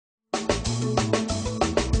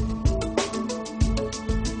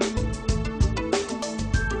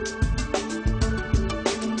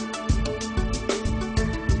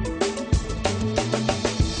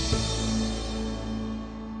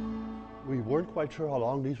weren't quite sure how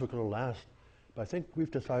long these were going to last, but I think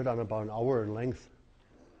we've decided on about an hour in length.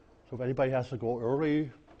 So if anybody has to go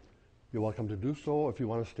early, you're welcome to do so. If you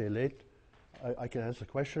want to stay late, I can answer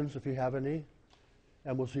questions if you have any,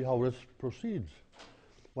 and we'll see how this proceeds.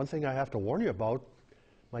 One thing I have to warn you about,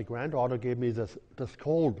 my granddaughter gave me this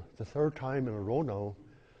cold the third time in a row now.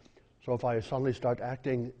 So if I suddenly start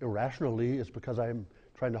acting irrationally, it's because I'm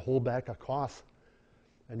trying to hold back a cough.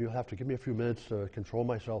 And you'll have to give me a few minutes to control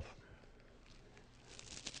myself.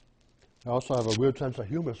 I also have a weird sense of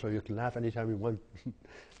humor, so you can laugh anytime you want.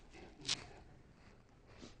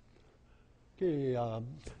 Okay, I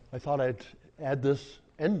thought I'd add this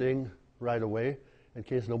ending right away in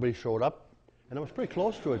case nobody showed up. And I was pretty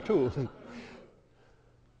close to it, too.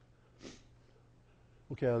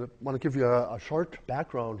 Okay, I want to give you a short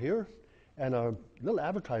background here and a little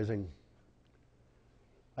advertising.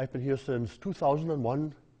 I've been here since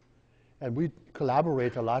 2001, and we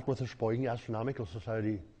collaborate a lot with the Sheboygan Astronomical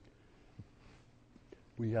Society.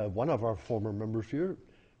 We have one of our former members here.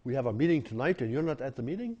 We have a meeting tonight, and you're not at the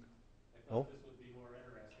meeting? I thought this would be more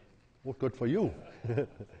interesting. Well, good for you.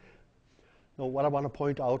 No, what I want to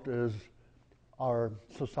point out is our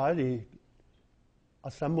society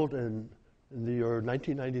assembled in the year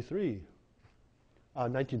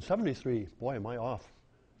 1973. Boy, am I off.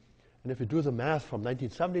 And if you do the math from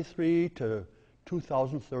 1973 to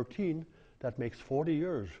 2013, that makes 40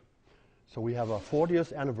 years. So we have a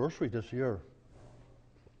 40th anniversary this year.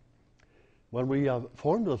 When we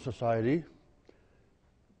formed the society,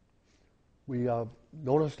 we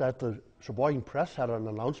noticed that the Sheboygan Press had an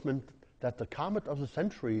announcement that the Comet of the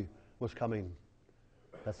Century was coming.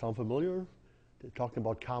 That sound familiar? They're talking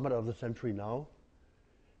about Comet of the Century now.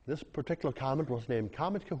 This particular comet was named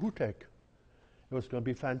Comet Kahutek. It was going to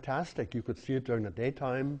be fantastic. You could see it during the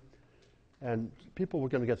daytime, and people were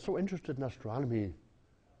going to get so interested in astronomy.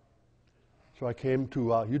 So I came to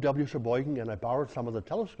UW Sheboygan, and I borrowed some of the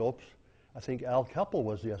telescopes. I think Al Keppel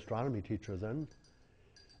was the astronomy teacher then.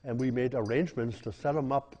 And we made arrangements to set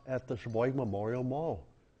them up at the Sheboygan Memorial Mall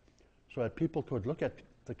so that people could look at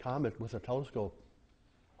the comet with a telescope.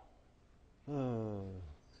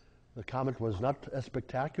 The comet was not as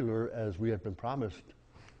spectacular as we had been promised.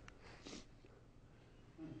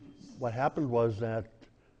 What happened was that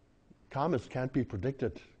comets can't be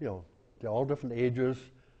predicted. You know, they're all different ages.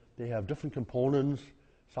 They have different components.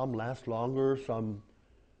 Some last longer. Some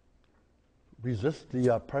resist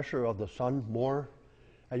the pressure of the sun more.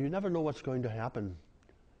 And you never know what's going to happen.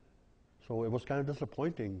 So it was kind of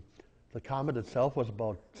disappointing. The comet itself was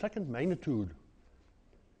about second magnitude.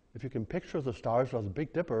 If you can picture the stars of the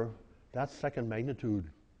Big Dipper, that's second magnitude.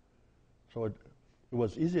 So it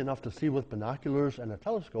was easy enough to see with binoculars and a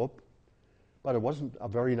telescope, but it wasn't a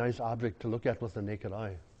very nice object to look at with the naked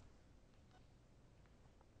eye.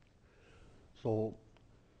 So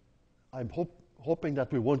I'm hoping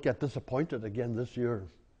that we won't get disappointed again this year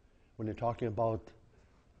when you're talking about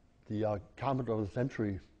the comet of the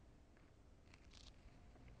century.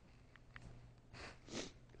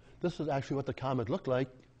 This is actually what the comet looked like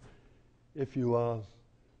if you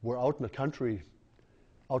were out in the country.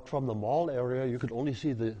 Out from the mall area, you could only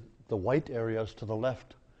see the white areas to the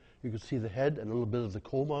left. You could see the head and a little bit of the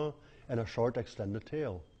coma and a short extended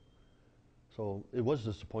tail. So it was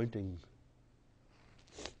disappointing.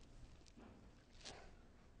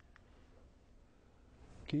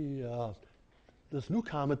 Okay, this new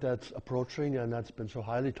comet that's approaching and that's been so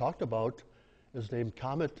highly talked about is named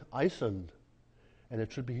Comet ISON. And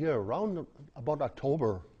it should be here around about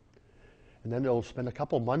October. And then it'll spend a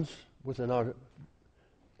couple months within our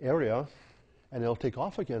area, and it'll take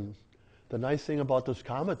off again. The nice thing about this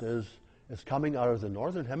comet is it's coming out of the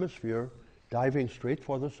northern hemisphere, diving straight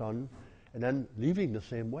for the sun, and then leaving the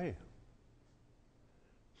same way.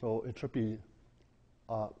 So it should be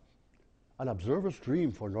an observer's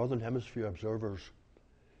dream for northern hemisphere observers.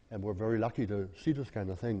 And we're very lucky to see this kind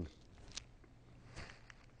of thing.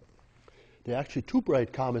 There are actually two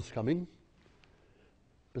bright comets coming.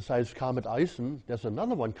 Besides Comet ISON, there's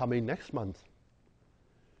another one coming next month.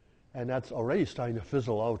 And that's already starting to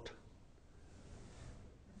fizzle out.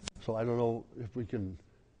 So I don't know if we can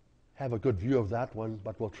have a good view of that one,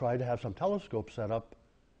 but we'll try to have some telescopes set up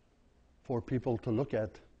for people to look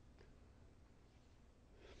at.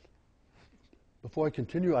 Before I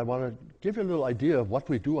continue, I want to give you a little idea of what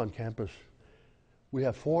we do on campus. We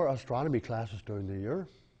have 4 astronomy classes during the year.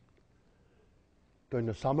 During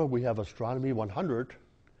the summer, we have Astronomy 100,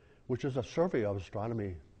 which is a survey of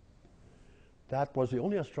astronomy. That was the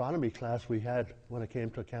only astronomy class we had when I came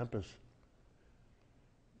to campus.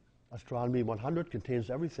 Astronomy 100 contains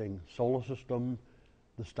everything, solar system,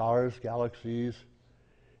 the stars, galaxies,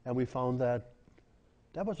 And we found that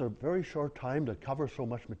that was a very short time to cover so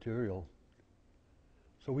much material.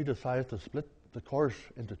 So we decided to split the course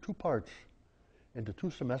into 2 parts, into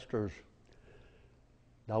 2 semesters.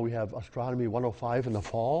 Now we have Astronomy 105 in the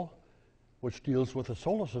fall, which deals with the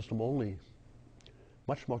solar system only.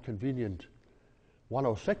 Much more convenient.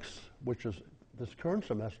 106, which is this current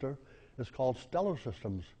semester, is called Stellar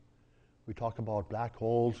Systems. We talk about black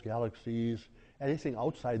holes, galaxies, anything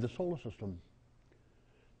outside the solar system.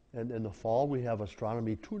 And in the fall, we have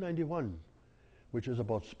Astronomy 291, which is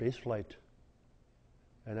about spaceflight.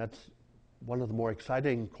 And that's one of the more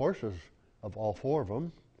exciting courses of all 4 of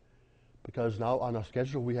them, because now on our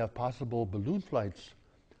schedule we have possible balloon flights,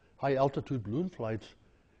 high altitude balloon flights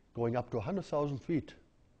going up to 100,000 feet.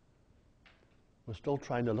 We're still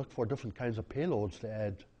trying to look for different kinds of payloads to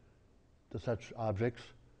add to such objects.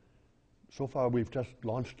 So far we've just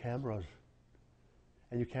launched cameras.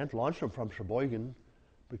 And you can't launch them from Sheboygan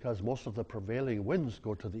because most of the prevailing winds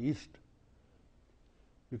go to the east.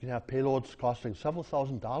 You can have payloads costing several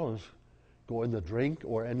 $1,000s go in the drink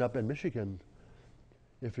or end up in Michigan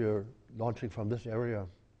if you're launching from this area.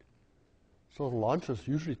 So the launches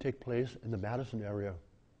usually take place in the Madison area.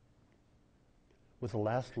 With the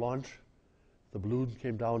last launch, the balloon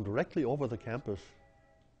came down directly over the campus.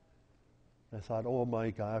 I thought, oh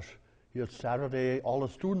my gosh, here it's Saturday, all the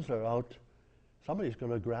students are out. Somebody's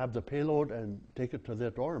going to grab the payload and take it to their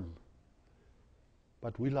dorm.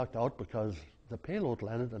 But we lucked out because the payload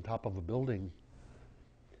landed on top of a building,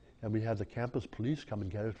 and we had the campus police come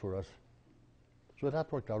and get it for us. So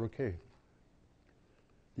that worked out okay.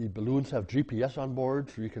 The balloons have GPS on board,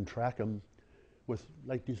 so you can track them with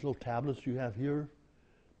like these little tablets you have here.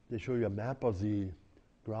 They show you a map of the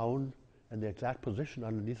ground and the exact position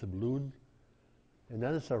underneath the balloon. And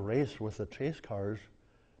then it's a race with the chase cars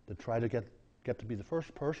to try to get to be the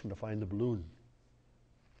first person to find the balloon.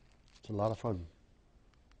 It's a lot of fun.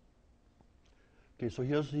 Okay, so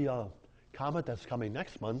here's the comet that's coming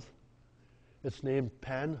next month. It's named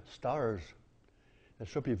Pan-STARRS. It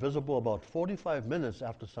should be visible about 45 minutes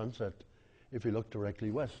after sunset if you look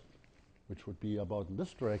directly west, which would be about in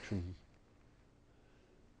this direction.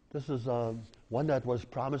 This is one that was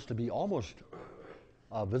promised to be almost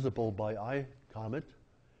visible by eye comet,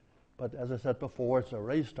 but as I said before, it's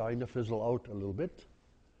already starting to fizzle out a little bit,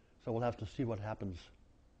 so we'll have to see what happens.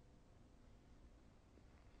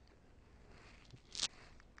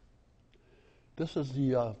 This is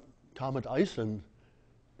the comet ISON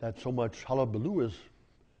that so much hullabaloo is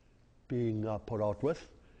being put out with.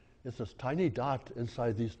 It's this tiny dot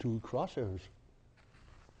inside these 2 crosshairs.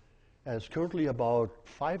 And it's currently about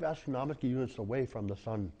 5 astronomical units away from the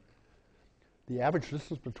sun. The average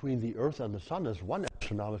distance between the Earth and the sun is 1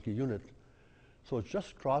 astronomical unit. So it's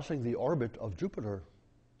just crossing the orbit of Jupiter.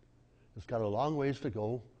 It's got a long ways to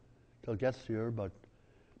go till it gets here, but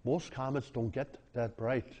most comets don't get that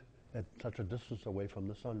bright at such a distance away from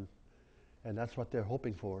the sun. And that's what they're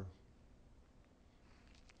hoping for.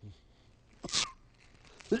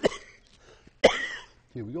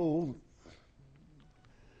 Here we go.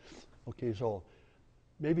 Okay, so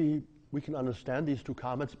maybe we can understand these 2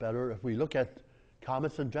 comets better if we look at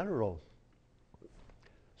comets in general.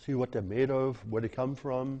 See what they're made of, where they come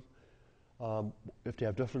from, if they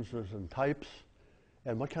have differences in types,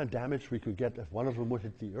 and what kind of damage we could get if one of them would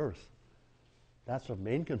hit the Earth. That's of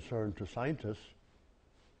main concern to scientists.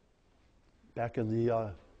 Back in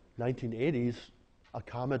the 1980s, a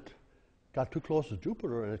comet got too close to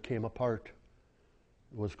Jupiter and it came apart.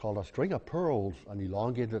 It was called a string of pearls, an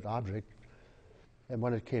elongated object. And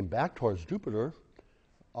when it came back towards Jupiter,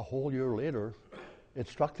 a whole year later, it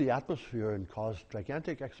struck the atmosphere and caused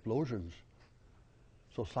gigantic explosions.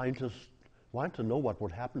 So scientists wanted to know what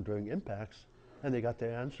would happen during impacts, and they got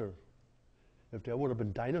their answer. If there would have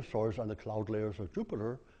been dinosaurs on the cloud layers of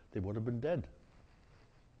Jupiter, they would have been dead.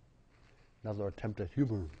 Another attempt at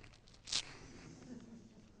humor.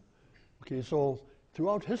 Okay, so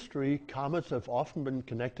throughout history, comets have often been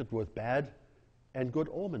connected with bad and good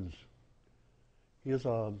omens. Here's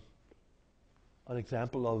an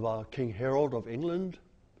example of King Harold of England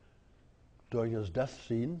during his death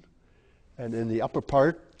scene. And in the upper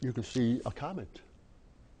part, you can see a comet.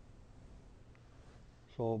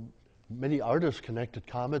 So many artists connected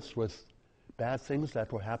comets with bad things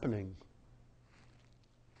that were happening.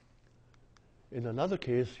 In another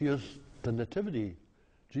case, here's the Nativity,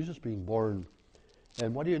 Jesus being born.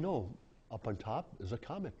 And what do you know? Up on top is a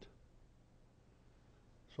comet.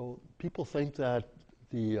 So people think that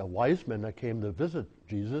the wise men that came to visit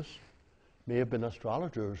Jesus may have been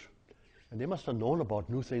astrologers, and they must have known about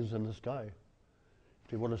new things in the sky.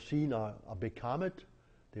 If they would have seen a big comet,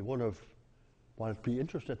 they would have want to be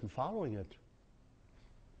interested in following it.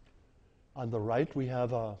 On the right, we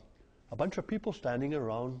have a bunch of people standing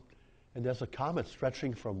around, and there's a comet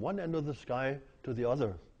stretching from one end of the sky to the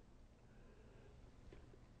other.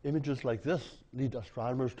 Images like this lead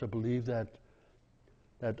astronomers to believe that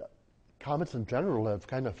comets in general have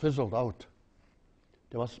kind of fizzled out.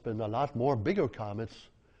 There must have been a lot more bigger comets,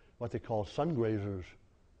 what they call sun grazers.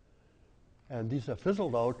 And these have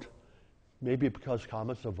fizzled out maybe because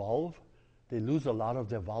comets evolve. They lose a lot of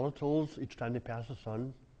their volatiles each time they pass the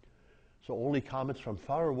sun. So only comets from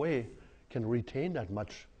far away can retain that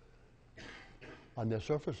much on their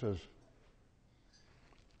surfaces.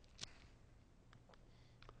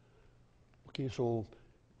 Okay, so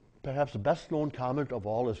perhaps the best known comet of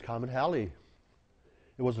all is Comet Halley.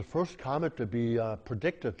 It was the first comet to be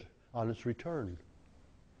predicted on its return.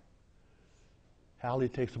 Halley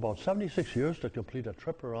takes about 76 years to complete a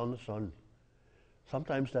trip around the sun.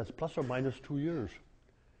 Sometimes that's plus or minus 2 years.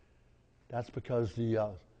 That's because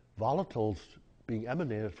the volatiles being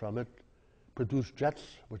emanated from it produce jets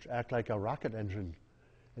which act like a rocket engine,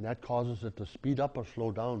 and that causes it to speed up or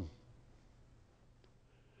slow down.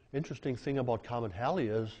 Interesting thing about Comet Halley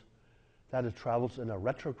is that it travels in a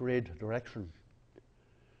retrograde direction.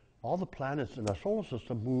 All the planets in our solar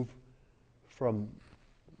system move from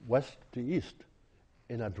west to east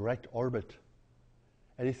in a direct orbit.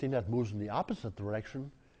 Anything that moves in the opposite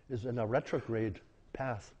direction is in a retrograde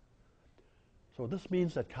path. So this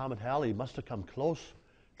means that Comet Halley must have come close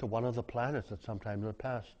to one of the planets at some time in the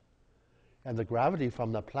past. And the gravity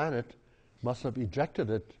from the planet must have ejected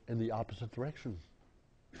it in the opposite direction.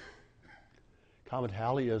 Comet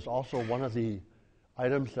Halley is also one of the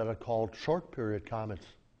items that are called short period comets.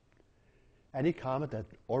 Any comet that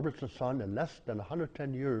orbits the sun in less than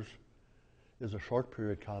 110 years is a short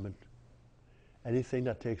period comet. Anything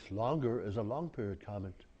that takes longer is a long period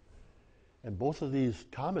comet. And both of these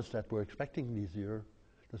comets that we're expecting this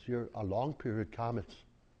year are long period comets.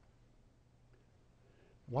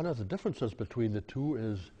 One of the differences between the two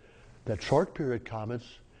is that short period comets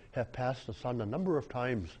have passed the sun a number of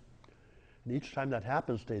times. And each time that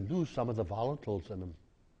happens, they lose some of the volatiles in them.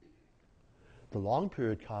 The long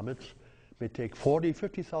period comets may take 40,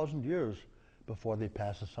 50,000 years before they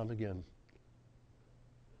pass the sun again.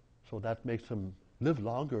 So that makes them live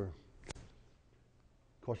longer.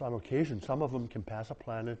 Of course, on occasion, some of them can pass a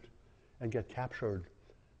planet and get captured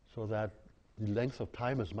so that the length of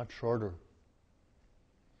time is much shorter.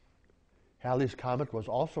 Halley's comet was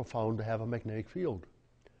also found to have a magnetic field,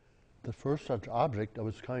 the first such object of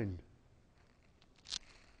its kind.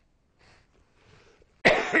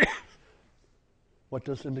 What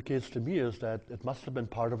this indicates to me is that it must have been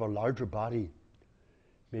part of a larger body,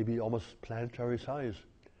 maybe almost planetary size,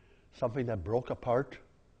 something that broke apart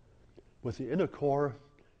with the inner core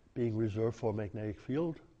being reserved for a magnetic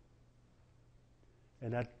field.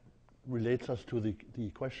 And that relates us to the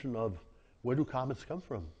question of where do comets come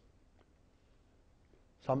from?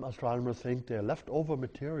 Some astronomers think they're leftover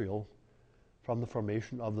material from the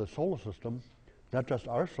formation of the solar system, not just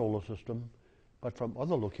our solar system, but from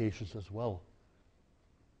other locations as well.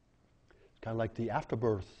 It's kind of like the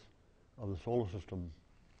afterbirth of the solar system.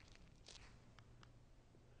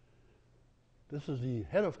 This is the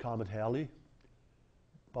head of Comet Halley.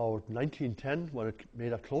 About 1910, when it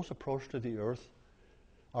made a close approach to the Earth,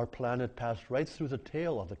 our planet passed right through the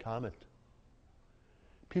tail of the comet.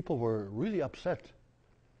 People were really upset.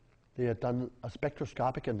 They had done a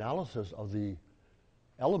spectroscopic analysis of the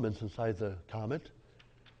elements inside the comet,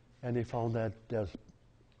 and they found that there's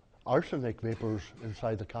arsenic vapors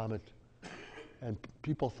inside the comet. And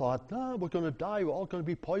people thought, we're going to die, we're all going to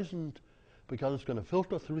be poisoned because it's going to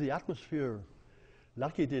filter through the atmosphere.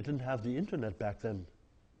 Lucky they didn't have the internet back then,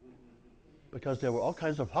 because there were all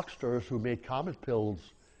kinds of hucksters who made comet pills,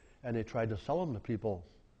 and they tried to sell them to people.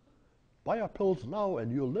 Buy our pills now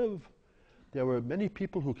and you'll live. There were many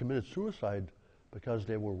people who committed suicide because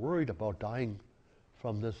they were worried about dying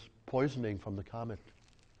from this poisoning from the comet.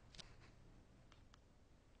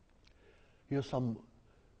 Here's some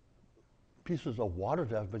pieces of water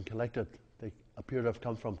that have been collected. They appear to have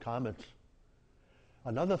come from comets.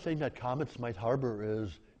 Another thing that comets might harbor is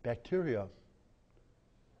bacteria.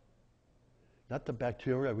 Not the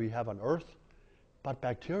bacteria we have on Earth, but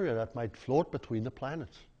bacteria that might float between the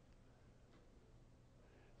planets.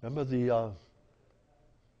 Remember the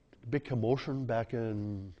big commotion back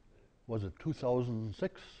in, was it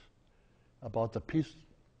 2006, about the piece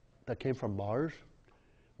that came from Mars?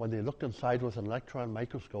 When they looked inside with an electron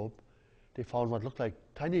microscope, they found what looked like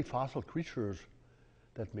tiny fossil creatures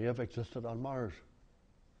that may have existed on Mars.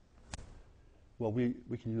 Well, we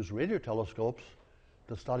can use radio telescopes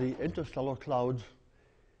to study interstellar clouds,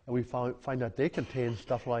 and we find that they contain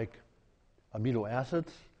stuff like amino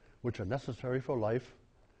acids, which are necessary for life,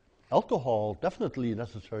 alcohol, definitely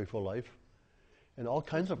necessary for life, and all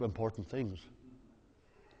kinds of important things.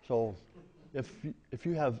 So if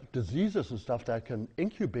you have diseases and stuff that can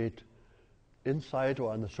incubate inside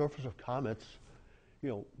or on the surface of comets,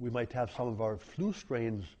 we might have some of our flu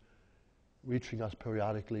strains reaching us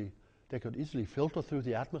periodically. They could easily filter through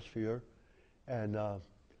the atmosphere and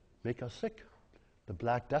make us sick. The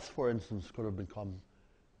Black Death, for instance, could have come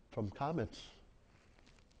from comets.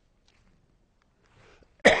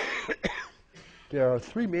 There are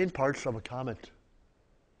three main parts of a comet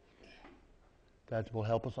that will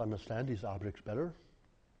help us understand these objects better.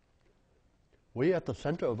 Way at the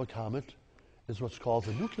center of a comet is what's called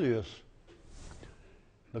the nucleus.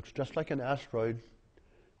 Looks just like an asteroid,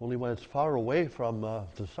 only when it's far away from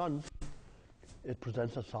the sun, it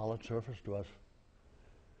presents a solid surface to us.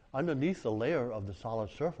 Underneath the layer of the solid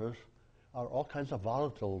surface are all kinds of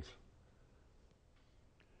volatiles.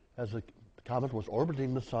 As the comet was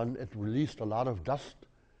orbiting the sun, it released a lot of dust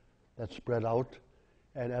that spread out,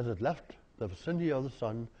 and as it left the vicinity of the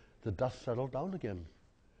sun, the dust settled down again.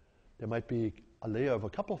 There might be a layer of a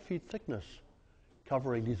couple feet thickness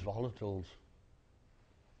covering these volatiles.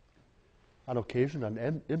 On occasion,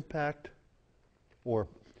 an impact or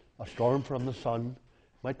a storm from the sun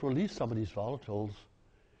might release some of these volatiles,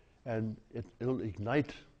 and it'll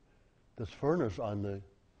ignite this furnace on the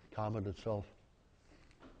comet itself.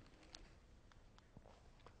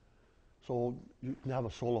 So you can have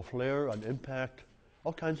a solar flare, an impact,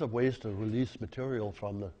 all kinds of ways to release material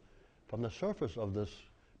from the surface of this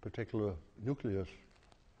particular nucleus.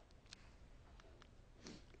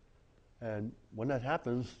 And when that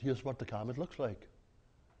happens, here's what the comet looks like.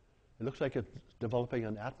 It looks like it's developing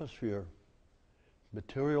an atmosphere,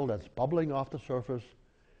 material that's bubbling off the surface,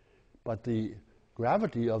 but the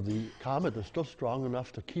gravity of the comet is still strong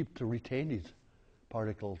enough to retain these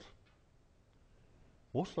particles.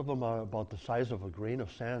 Most of them are about the size of a grain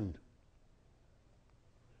of sand,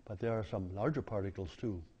 but there are some larger particles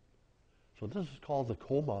too. So this is called the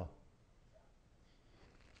coma.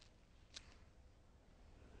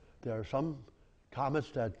 There are some comets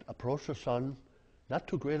that approach the sun not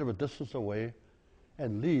too great of a distance away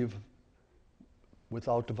and leave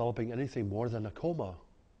without developing anything more than a coma.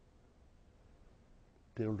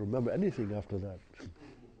 They don't remember anything after that.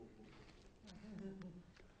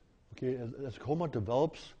 Okay, as coma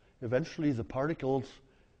develops, eventually the particles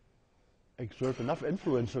exert enough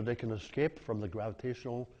influence so they can escape from the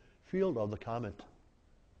gravitational field of the comet.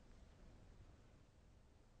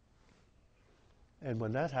 And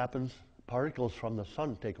when that happens, particles from the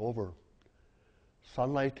sun take over.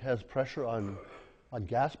 Sunlight has pressure on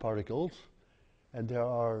gas particles, and there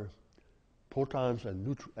are protons and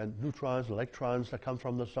neutrons, electrons that come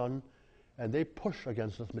from the sun, and they push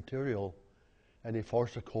against this material, and they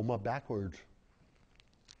force the coma backwards.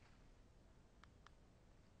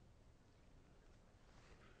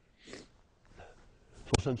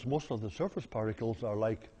 So since most of the surface particles are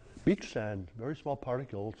like beach sand, very small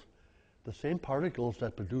particles, the same particles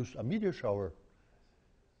that produce a meteor shower,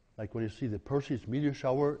 like when you see the Perseus meteor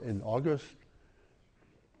shower in August,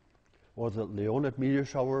 or the Leonid meteor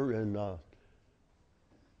shower in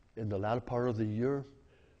the latter part of the year,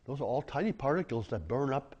 those are all tiny particles that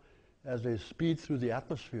burn up as they speed through the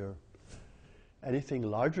atmosphere. Anything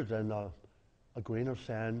larger than a grain of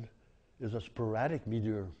sand is a sporadic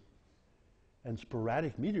meteor. And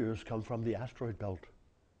sporadic meteors come from the asteroid belt.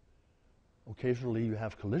 Occasionally you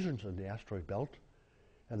have collisions in the asteroid belt,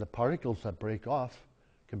 and the particles that break off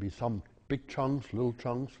can be some big chunks, little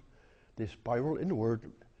chunks. They spiral inward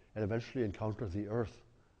and eventually encounter the Earth.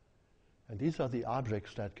 And these are the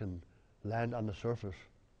objects that can land on the surface.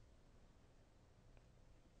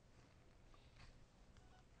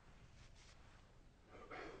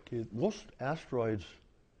 Okay, most asteroids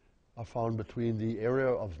are found between the area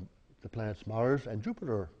of the planets Mars and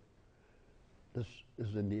Jupiter. This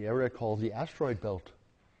is in the area called the asteroid belt.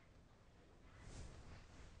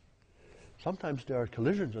 Sometimes there are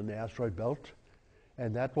collisions in the asteroid belt,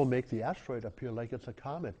 and that will make the asteroid appear like it's a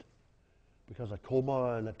comet, because a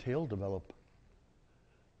coma and a tail develop.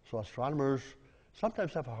 So astronomers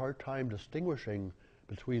sometimes have a hard time distinguishing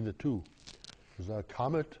between the two. Is a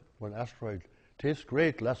comet or an asteroid? Tastes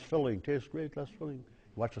great, less filling. Tastes great, less filling. You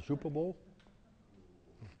watch the Super Bowl?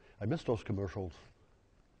 I miss those commercials.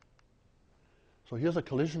 So here's a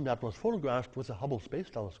collision that was photographed with the Hubble Space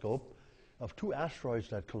Telescope of two asteroids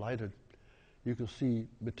that collided. You can see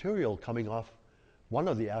material coming off one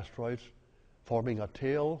of the asteroids, forming a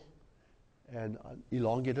tail and an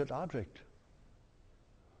elongated object.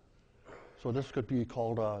 So this could be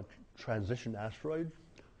called a transition asteroid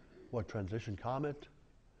or transition comet.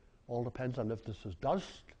 All depends on if this is dust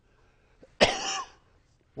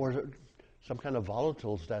or is it some kind of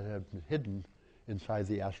volatiles that have been hidden inside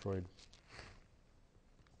the asteroid.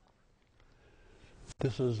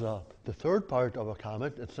 This is the third part of a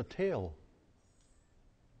comet. It's a tail.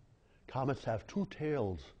 Comets have two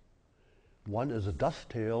tails. One is a dust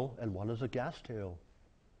tail and one is a gas tail.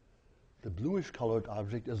 The bluish colored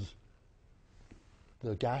object is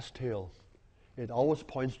the gas tail. It always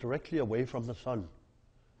points directly away from the sun.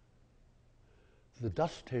 The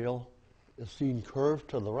dust tail is seen curved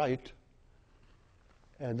to the right,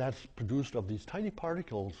 and that's produced of these tiny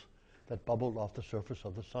particles that bubbled off the surface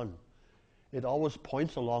of the sun. It always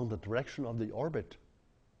points along the direction of the orbit.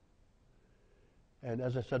 And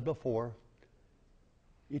as I said before,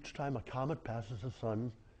 each time a comet passes the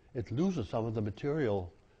sun, it loses some of the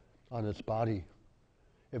material on its body.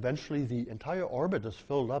 Eventually, the entire orbit is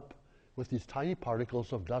filled up with these tiny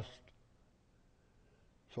particles of dust.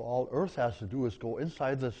 So all Earth has to do is go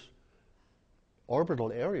inside this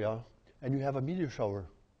orbital area, and you have a meteor shower.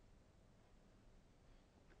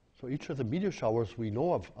 So each of the meteor showers we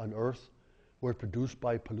know of on Earth were produced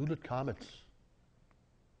by polluted comets.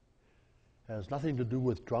 It has nothing to do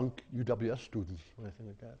with drunk UWS students or anything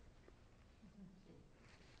like that.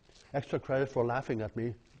 Extra credit for laughing at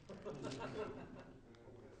me.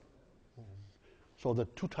 So the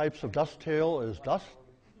two types of dust tail is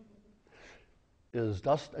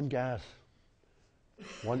dust and gas.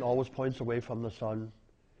 One always points away from the sun,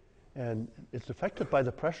 and it's affected by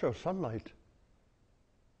the pressure of sunlight,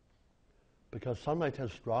 because sunlight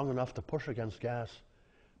is strong enough to push against gas,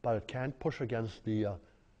 but it can't push against the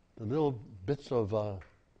little bits of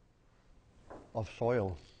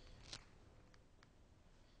soil.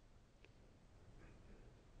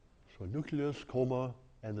 So nucleus, coma,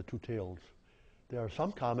 and the two tails. There are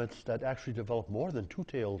some comets that actually develop more than two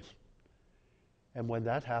tails. And when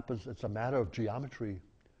that happens, it's a matter of geometry.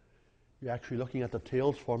 You're actually looking at the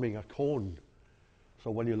tails forming a cone.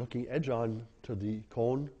 So when you're looking edge on to the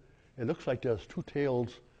cone, it looks like there's two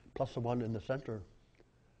tails plus the one in the center.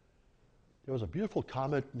 There was a beautiful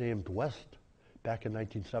comet named West back in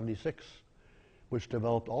 1976, which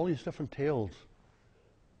developed all these different tails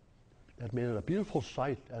that made it a beautiful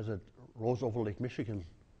sight as it rose over Lake Michigan.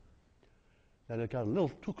 Then it got a little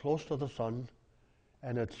too close to the sun,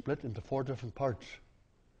 and it split into 4 different parts.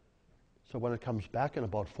 So when it comes back in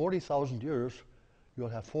about 40,000 years, you'll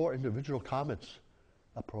have 4 individual comets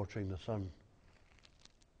approaching the sun.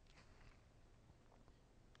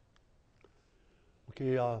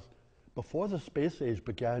 Okay, before the space age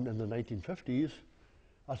began in the 1950s,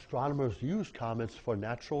 astronomers used comets for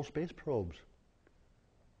natural space probes.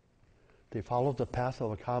 They followed the path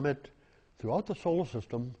of a comet throughout the solar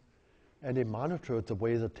system, and they monitored the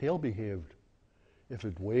way the tail behaved. If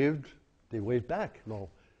it waved, they waved back. No.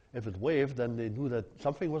 If it waved, then they knew that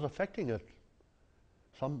something was affecting it,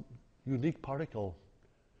 some unique particle.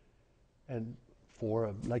 And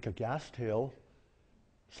for like a gas tail,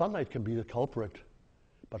 sunlight can be the culprit.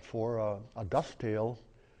 But for a dust tail,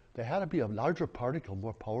 there had to be a larger particle,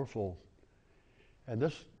 more powerful. And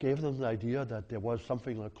this gave them the idea that there was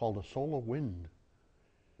something called a solar wind,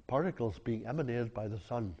 particles being emanated by the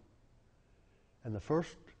sun. And the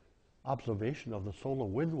first observation of the solar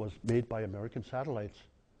wind was made by American satellites,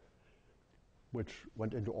 which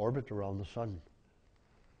went into orbit around the sun.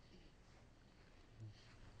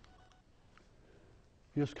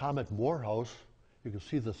 Here's Comet Morehouse. You can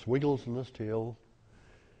see the swiggles in this tail.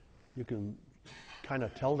 You can kind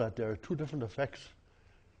of tell that there are 2 different effects.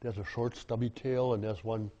 There's a short, stubby tail, and there's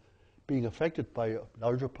one being affected by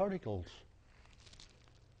larger particles.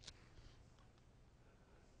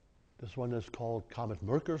 This one is called Comet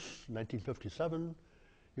Mercus, 1957.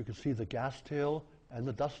 You can see the gas tail and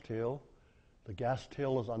the dust tail. The gas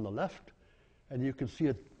tail is on the left, and you can see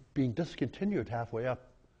it being discontinued halfway up.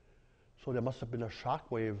 So there must have been a shock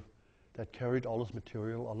wave that carried all this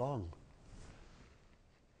material along.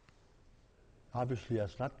 Obviously,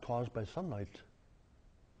 that's not caused by sunlight.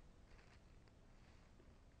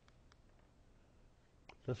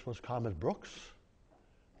 This was Comet Brooks.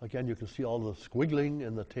 Again, you can see all the squiggling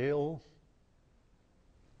in the tail.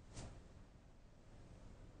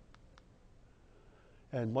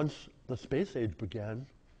 And once the space age began,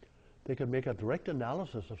 they could make a direct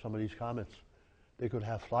analysis of some of these comets. They could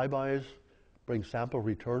have flybys, bring sample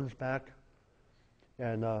returns back,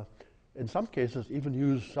 and in some cases even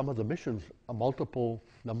use some of the missions a multiple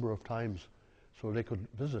number of times so they could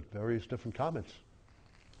visit various different comets.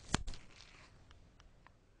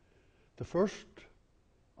 The first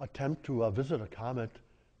attempt to visit a comet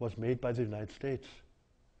was made by the United States.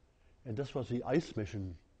 And this was the ICE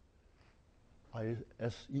mission.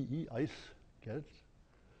 ISEE, ICE, get it?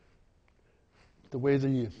 The way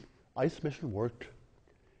the ICE mission worked,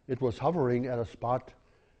 it was hovering at a spot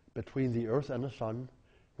between the Earth and the Sun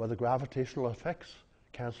where the gravitational effects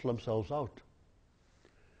cancel themselves out.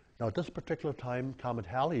 Now at this particular time, Comet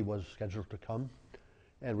Halley was scheduled to come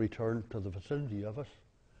and return to the vicinity of us.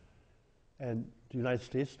 And the United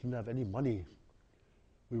States didn't have any money.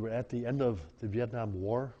 We were at the end of the Vietnam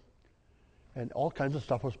War, and all kinds of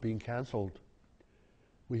stuff was being canceled.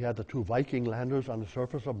 We had the 2 Viking landers on the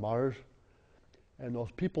surface of Mars, and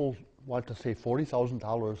those people wanted to save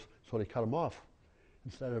 $40,000, so they cut them off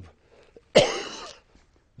instead of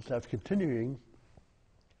continuing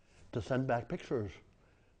to send back pictures.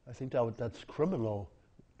 I think that's criminal,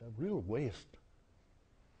 a real waste.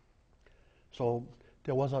 So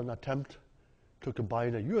there was an attempt to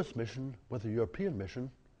combine a U.S. mission with a European mission,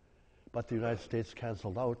 but the United States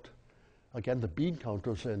canceled out. Again, the bean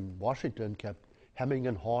counters in Washington kept hemming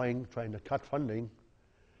and hawing, trying to cut funding.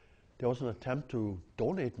 There was an attempt to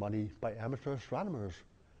donate money by amateur astronomers.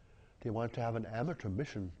 They wanted to have an amateur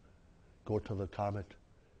mission go to the comet.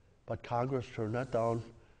 But Congress turned that down.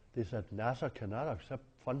 They said NASA cannot accept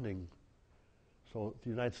funding. So the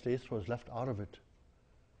United States was left out of it.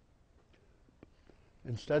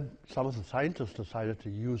 Instead, some of the scientists decided to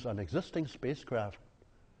use an existing spacecraft.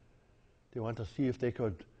 They wanted to see if they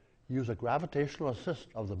could use a gravitational assist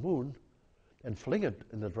of the moon and fling it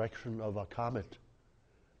in the direction of a comet.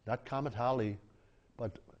 Not Comet Halley,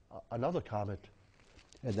 but another comet.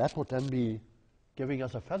 And that would then be giving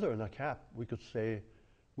us a feather in our cap. We could say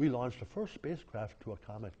we launched the first spacecraft to a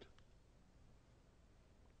comet.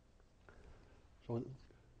 So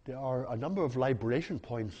there are a number of libration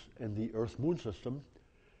points in the Earth-Moon system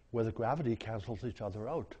where the gravity cancels each other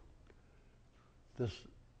out. This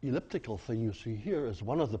elliptical thing you see here is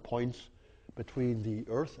one of the points between the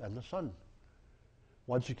Earth and the Sun.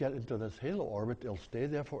 Once you get into this halo orbit, it'll stay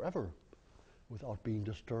there forever without being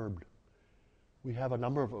disturbed. We have a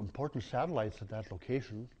number of important satellites at that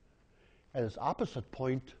location, and its opposite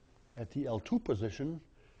point at the L2 position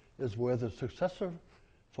is where the successor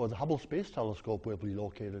for the Hubble Space Telescope will be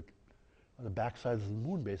located, on the backside of the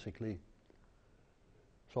moon, basically.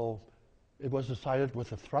 So it was decided with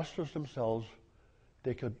the thrusters themselves,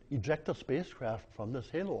 they could eject a spacecraft from this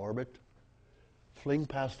halo orbit, fling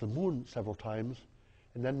past the moon several times,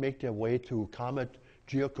 and then make their way to Comet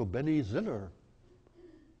Giacobini-Zinner.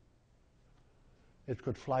 It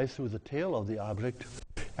could fly through the tail of the object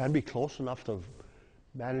and be close enough to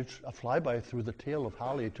manage a flyby through the tail of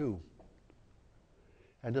Halley too.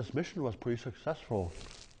 And this mission was pretty successful.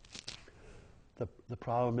 The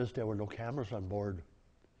problem is there were no cameras on board.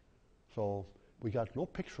 So we got no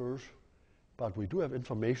pictures, but we do have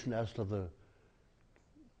information as to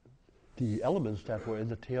the elements that were in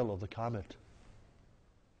the tail of the comet.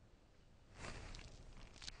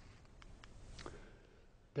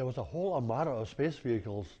 There was a whole armada of space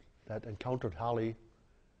vehicles that encountered Halley.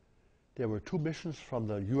 There were 2 missions from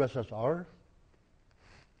the USSR.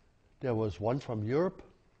 There was 1 from Europe,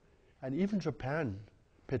 and even Japan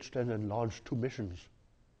pitched in and launched 2 missions.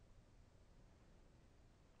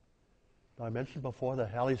 Now, I mentioned before that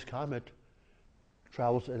Halley's comet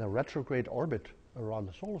travels in a retrograde orbit around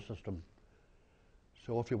the solar system.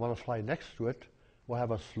 So if you want to fly next to it, we'll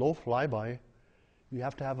have a slow flyby. You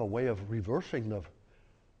have to have a way of reversing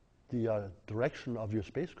the direction of your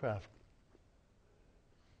spacecraft.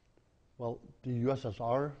 Well, the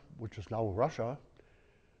USSR, which is now Russia,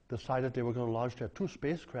 decided they were going to launch their 2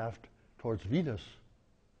 spacecraft towards Venus.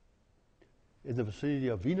 In the vicinity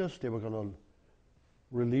of Venus, they were going to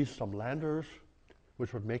release some landers,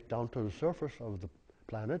 which would make down to the surface of the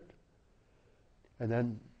planet. And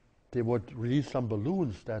then they would release some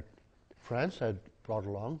balloons that France had brought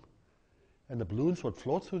along, and the balloons would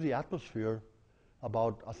float through the atmosphere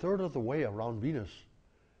about a third of the way around Venus,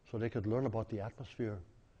 so they could learn about the atmosphere.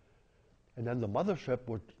 And then the mothership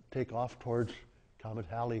would take off towards Comet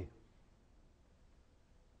Halley.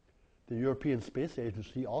 The European Space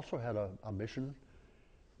Agency also had a mission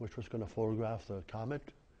which was going to photograph the comet.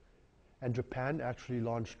 And Japan actually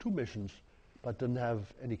launched 2 missions, but didn't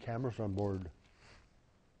have any cameras on board.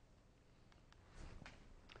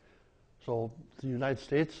 So the United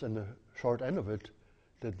States, in the short end of it,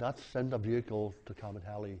 did not send a vehicle to Comet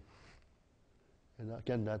Halley. And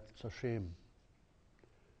again, that's a shame.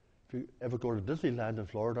 If you ever go to Disneyland in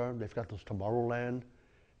Florida, they've got this Tomorrowland, and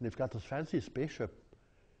they've got this fancy spaceship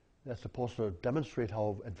that's supposed to demonstrate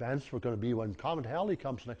how advanced we're going to be when Comet Halley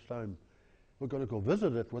comes next time. We're going to go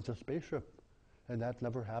visit it with a spaceship, and that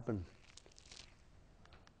never happened.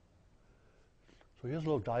 So here's a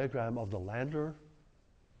little diagram of the lander,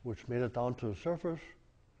 which made it down to the surface.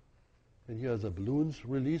 And here are the balloons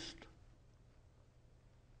released.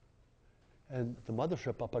 And the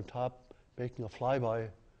mothership up on top making a flyby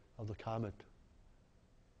of the comet.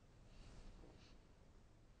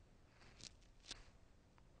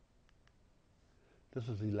 This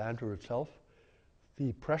is the lander itself.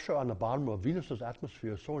 The pressure on the bottom of Venus's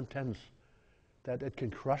atmosphere is so intense that it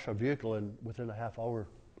can crush a vehicle within a half hour.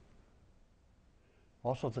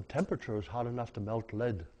 Also, the temperature is hot enough to melt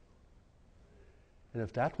lead. And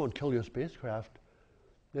if that won't kill your spacecraft,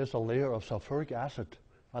 there's a layer of sulfuric acid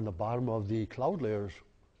on the bottom of the cloud layers.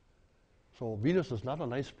 So Venus is not a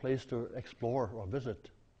nice place to explore or visit.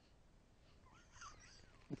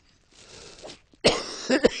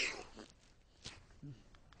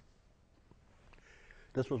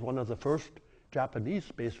 This was one of the first Japanese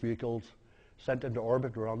space vehicles sent into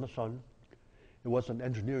orbit around the sun. It was an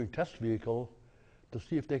engineering test vehicle to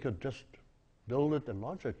see if they could just build it and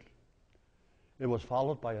launch it. It was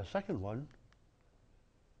followed by a second one,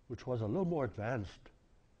 which was a little more advanced.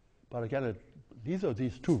 But again, neither of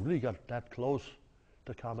these two really got that close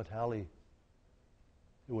to Comet Halley.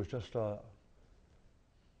 It was just a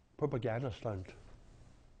propaganda stunt.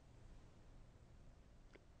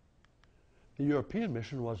 The European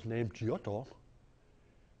mission was named Giotto,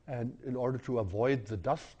 and in order to avoid the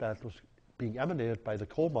dust that was being emanated by the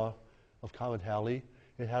coma of Comet Halley,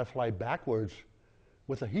 it had to fly backwards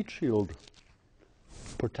with a heat shield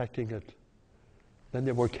protecting it. Then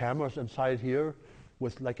there were cameras inside here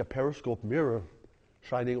with like a periscope mirror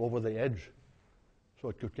shining over the edge so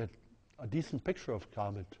it could get a decent picture of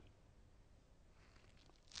Comet.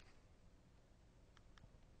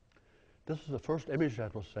 This is the first image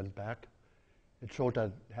that was sent back. It showed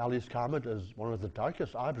that Halley's Comet is one of the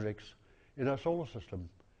darkest objects in our solar system.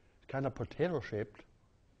 It's kind of potato-shaped.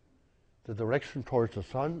 The direction towards the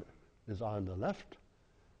sun is on the left.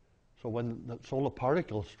 So when the solar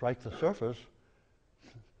particles strike the surface,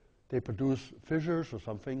 they produce fissures or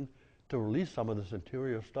something to release some of this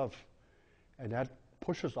interior stuff. And that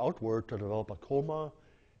pushes outward to develop a coma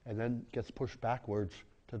and then gets pushed backwards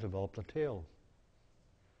to develop the tail.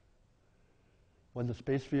 When the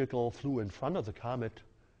space vehicle flew in front of the comet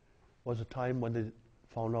was a time when they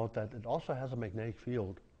found out that it also has a magnetic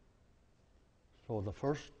field. So the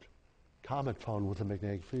first comet found with a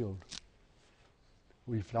magnetic field.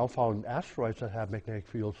 We've now found asteroids that have magnetic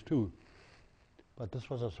fields too. But this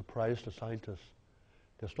was a surprise to scientists.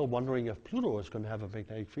 They're still wondering if Pluto is going to have a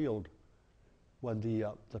magnetic field when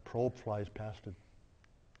the probe flies past it.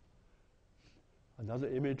 Another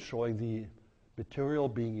image showing the material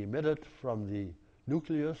being emitted from the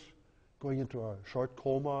nucleus going into a short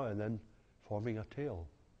coma and then forming a tail.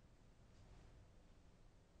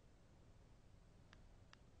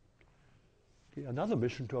 Okay, another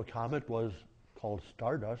mission to a comet was called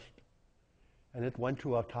Stardust, and it went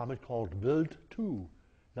to a comet called Wild 2,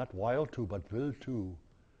 not Wild 2, but Wild 2.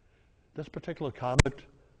 This particular comet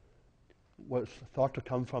was thought to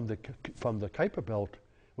come from the Kuiper belt,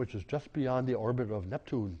 which is just beyond the orbit of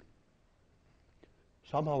Neptune.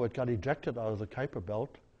 Somehow it got ejected out of the Kuiper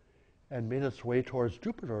belt and made its way towards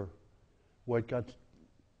Jupiter, where it got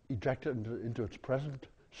ejected into its present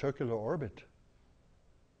circular orbit.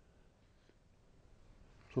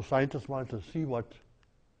 So scientists wanted to see what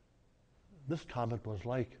this comet was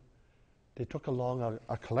like. They took along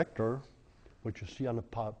a collector, which you see on the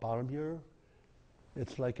bottom here.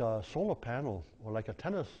 It's like a solar panel or like a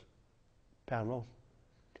tennis panel.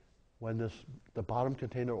 When the bottom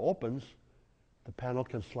container opens, the panel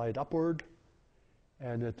can slide upward,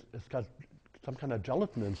 and it's got some kind of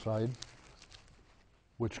gelatin inside,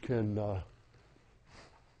 which can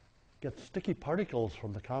get sticky particles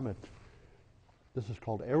from the comet. This is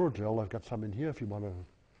called aerogel. I've got some in here if you want to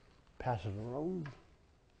pass it around.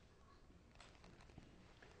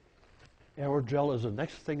 Aerogel is the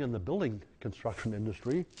next thing in the building construction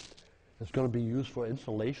industry. It's going to be used for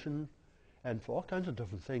insulation and for all kinds of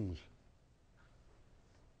different things.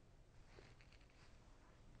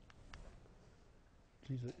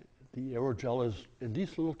 The aerogel is in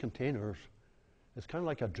these little containers. It's kind of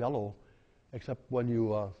like a Jell-O, except when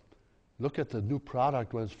you look at the new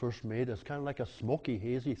product when it's first made, it's kind of like a smoky,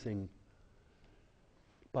 hazy thing.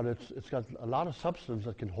 But it's got a lot of substance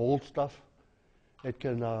that can hold stuff. It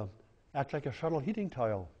can act like a shuttle heating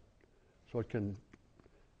tile, so it can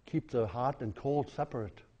keep the hot and cold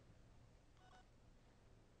separate.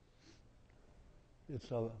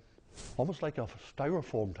 It's almost like a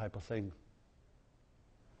styrofoam type of thing.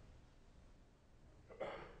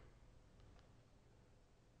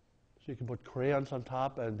 So you can put crayons on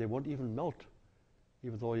top and they won't even melt.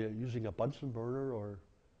 even though you're using a Bunsen burner or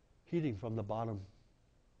heating from the bottom.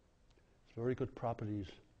 It's very good properties.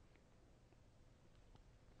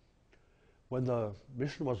 When the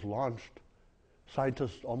mission was launched,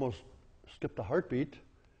 scientists almost skipped a heartbeat.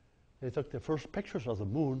 They took the first pictures of the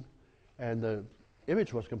moon, and the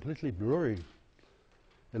image was completely blurry.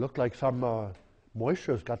 It looked like some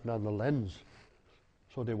moisture has gotten on the lens.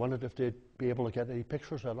 So they wondered if they'd be able to get any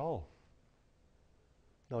pictures at all.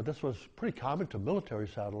 Now, this was pretty common to military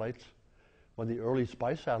satellites. When the early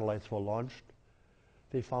spy satellites were launched,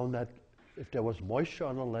 they found that if there was moisture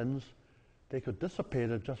on the lens, they could dissipate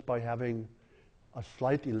it just by having a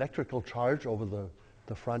slight electrical charge over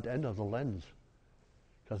the front end of the lens,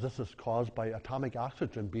 because this is caused by atomic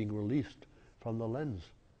oxygen being released from the lens.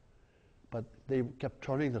 But they kept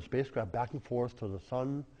turning the spacecraft back and forth to the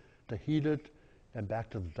sun to heat it and back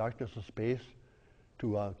to the darkness of space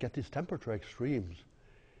to get these temperature extremes.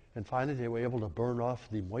 And finally, they were able to burn off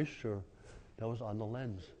the moisture that was on the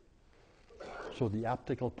lens. So the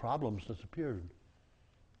optical problems disappeared.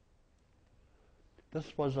 This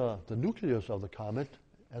was the nucleus of the comet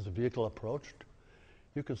as the vehicle approached.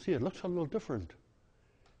 You can see it looks a little different.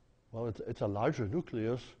 Well, it's a larger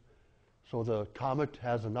nucleus, so the comet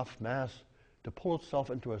has enough mass to pull itself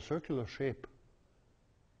into a circular shape.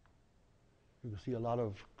 You can see a lot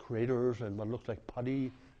of craters and what looks like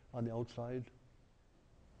putty on the outside.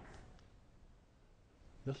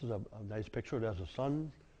 This is a nice picture. There's a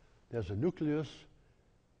sun, there's a nucleus,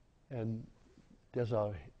 and there's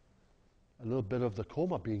a little bit of the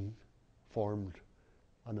coma being formed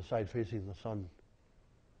on the side facing the sun.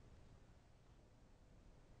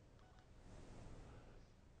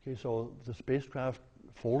 Okay, so the spacecraft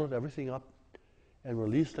folded everything up and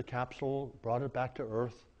released the capsule, brought it back to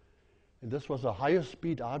Earth. And this was the highest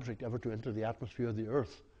speed object ever to enter the atmosphere of the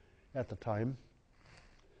Earth at the time,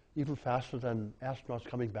 even faster than astronauts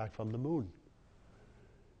coming back from the moon.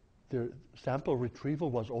 The sample retrieval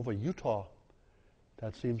was over Utah.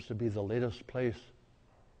 That seems to be the latest place.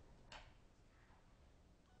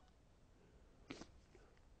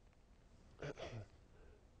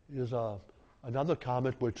 Here's another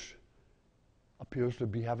comet which appears to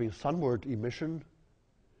be having sunward emission,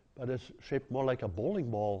 but it's shaped more like a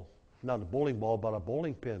bowling ball. Not a bowling ball, but a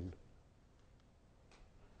bowling pin.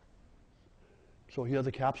 So here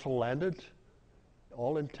the capsule landed,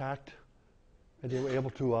 all intact, and they were able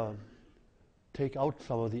to take out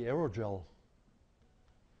some of the aerogel.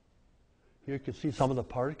 Here you can see some of the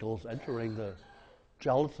particles entering the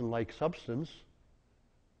gelatin-like substance.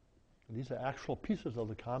 And these are actual pieces of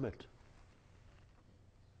the comet.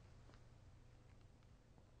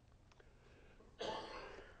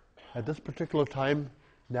 At this particular time,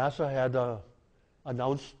 NASA had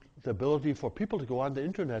announced the ability for people to go on the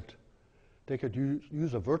internet. They could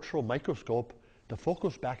use a virtual microscope to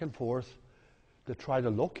focus back and forth to try to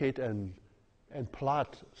locate and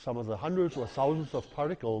plot some of the hundreds or thousands of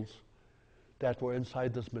particles that were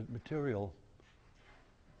inside this material.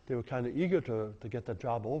 They were kind of eager to get the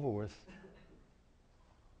job over with.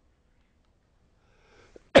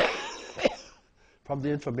 From the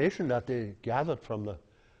information that they gathered from the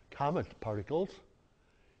comet particles,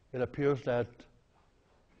 it appears that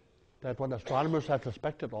what astronomers had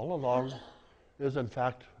suspected all along is in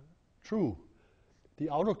fact true. The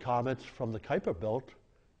outer comets from the Kuiper belt,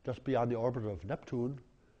 just beyond the orbit of Neptune,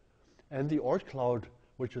 and the Oort cloud,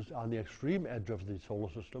 which is on the extreme edge of the solar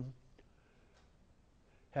system,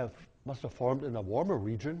 must have formed in a warmer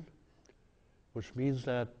region, which means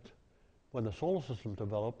that when the solar system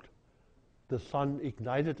developed, the sun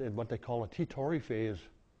ignited in what they call a T-Tauri phase,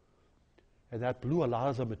 and that blew a lot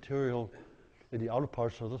of the material in the outer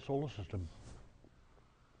parts of the solar system.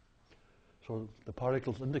 So the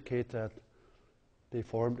particles indicate that they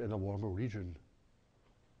formed in a warmer region.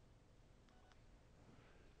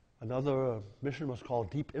 Another mission was called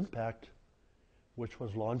Deep Impact, which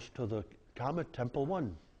was launched to the comet Tempel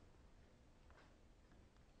 1.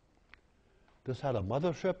 This had a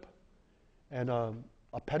mothership and a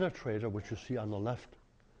penetrator, which you see on the left.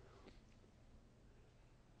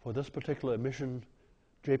 For this particular mission,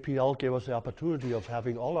 JPL gave us the opportunity of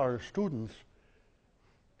having all our students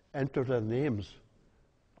enter their names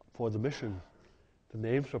for the mission. The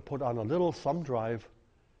names were put on a little thumb drive,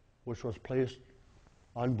 which was placed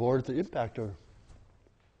on board the impactor.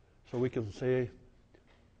 So we can say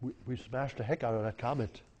we smashed the heck out of that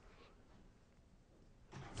comet.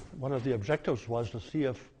 One of the objectives was to see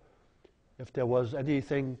if there was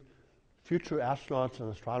anything future astronauts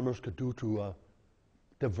and astronomers could do to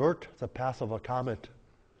divert the path of a comet,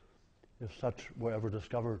 if such were ever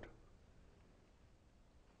discovered.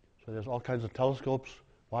 So there's all kinds of telescopes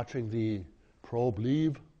watching the probe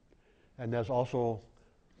leave, and there's also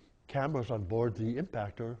cameras on board the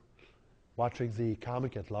impactor watching the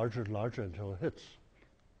comet get larger and larger until it hits.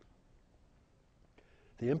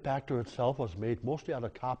 The impactor itself was made mostly out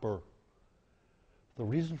of copper. The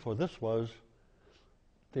reason for this was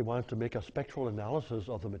they wanted to make a spectral analysis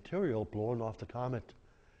of the material blown off the comet.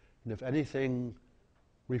 And if anything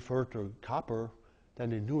referred to copper,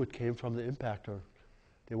 then they knew it came from the impactor.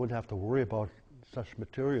 They wouldn't have to worry about such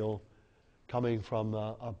material coming from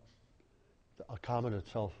a comet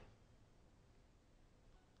itself.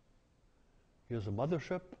 Here's a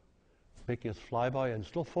mothership making its flyby and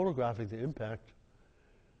still photographing the impact.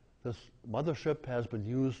 This mothership has been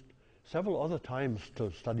used several other times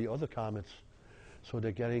to study other comets, so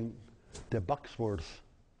they're getting their buck's worth.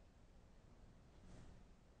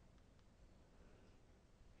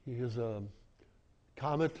 Here's a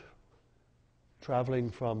comet traveling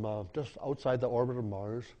from just outside the orbit of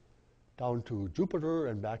Mars down to Jupiter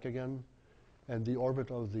and back again, and the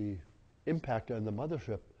orbit of the impactor and the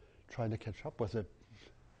mothership trying to catch up with it.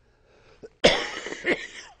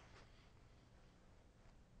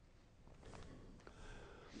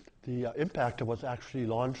 The impactor was actually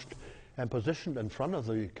launched and positioned in front of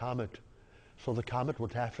the comet, so the comet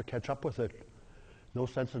would have to catch up with it. No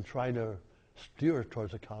sense in trying to steer it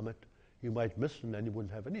towards the comet. You might miss and then you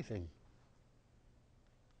wouldn't have anything.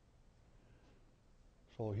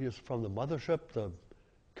 So here's from the mothership, the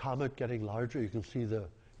comet getting larger. You can see the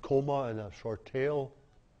coma and a short tail.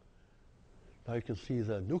 Now you can see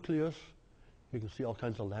the nucleus. You can see all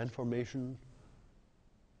kinds of land formation.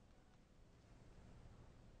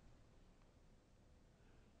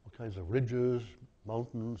 All kinds of ridges,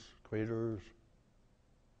 mountains, craters.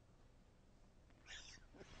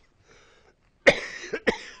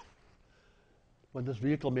 When this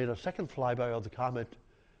vehicle made a second flyby of the comet,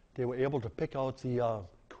 they were able to pick out the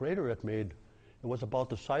crater it made. It was about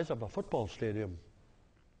the size of a football stadium.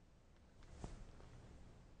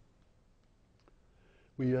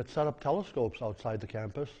 We had set up telescopes outside the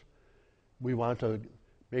campus. We wanted to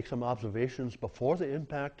make some observations before the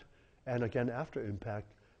impact and again after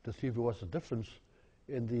impact to see if there was a difference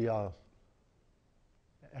in the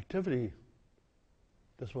activity.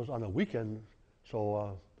 This was on a weekend,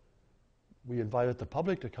 so we invited the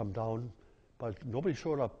public to come down, but nobody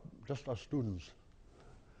showed up, just us students.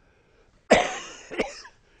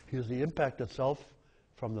 Here's the impact itself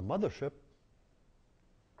from the mothership.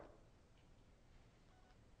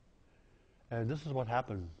 And this is what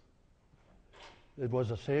happened. It was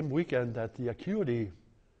the same weekend that the Acuity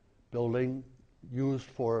building used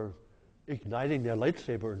for igniting their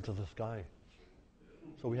lightsaber into the sky.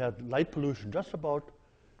 So we had light pollution just about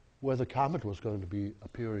where the comet was going to be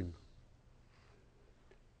appearing.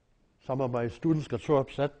 Some of my students got so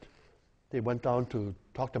upset, they went down to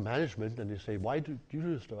talk to management and they say, "Why do you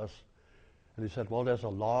do this to us?" And they said, "Well, there's a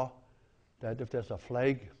law that if there's a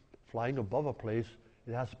flag flying above a place,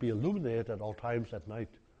 it has to be illuminated at all times at night."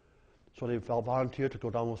 So they volunteered to go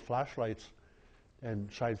down with flashlights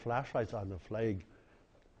and shine flashlights on the flag,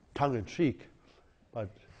 tongue-in-cheek, but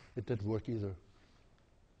it didn't work either.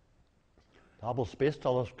 The Hubble Space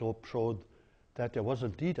Telescope showed that there was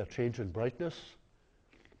indeed a change in brightness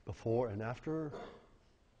before and after.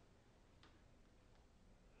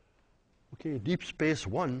 Okay, Deep Space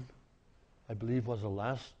One, I believe, was the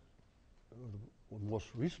last, most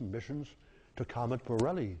recent missions to Comet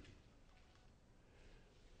Borrelly.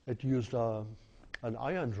 It used an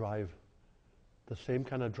ion drive, the same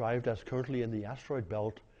kind of drive that's currently in the asteroid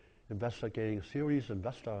belt investigating Ceres and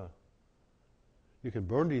Vesta. You can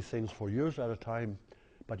burn these things for years at a time,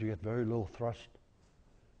 but you get very little thrust.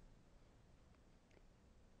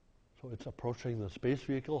 So it's approaching the space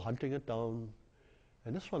vehicle, hunting it down.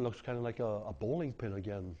 And this one looks kind of like a bowling pin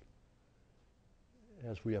again.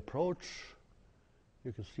 As we approach,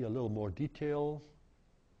 you can see a little more detail.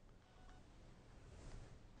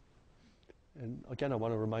 And again, I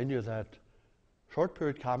want to remind you that short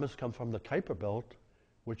period comets come from the Kuiper belt,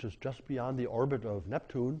 which is just beyond the orbit of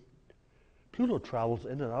Neptune. Pluto travels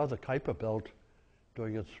in and out of the Kuiper belt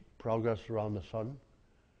during its progress around the sun.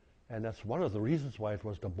 And that's one of the reasons why it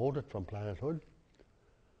was demoted from planethood.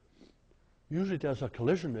 Usually there's a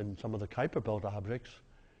collision in some of the Kuiper belt objects,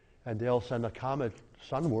 and they'll send a comet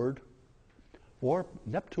sunward, or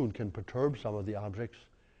Neptune can perturb some of the objects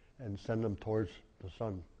and send them towards the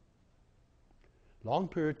sun. Long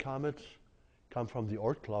period comets come from the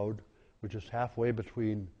Oort cloud, which is halfway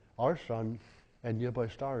between our sun and nearby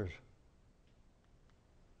stars.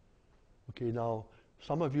 Okay, now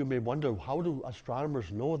some of you may wonder, how do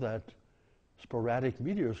astronomers know that sporadic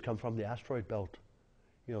meteors come from the asteroid belt?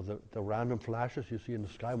 You know, the random flashes you see in the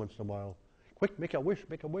sky once in a while. quick, make a wish,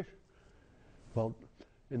 make a wish. Well,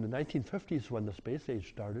 in the 1950s, when the space age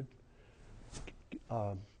started,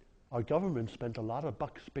 our government spent a lot of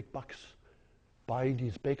bucks, big bucks, buying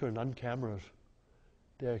these Baker Nunn cameras.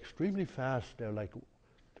 They're extremely fast. They're like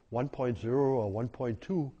 1.0 or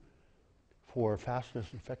 1.2 for fastness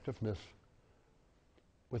and effectiveness.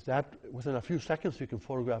 With that, within a few seconds, you can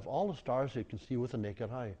photograph all the stars you can see with the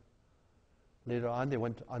naked eye. Later on, they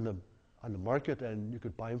went on the market, and you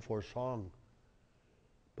could buy them for a song.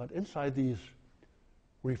 But inside these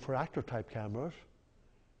refractor-type cameras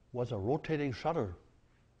was a rotating shutter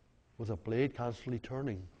with a blade constantly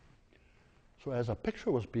turning. So as a picture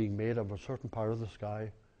was being made of a certain part of the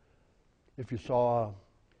sky, if you saw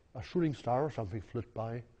a shooting star or something flit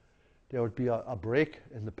by, there would be a break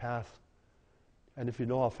in the path. And if you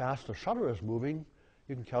know how fast the shutter is moving,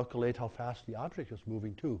 you can calculate how fast the object is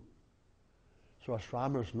moving too. So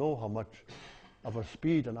astronomers know how much of a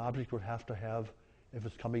speed an object would have to have if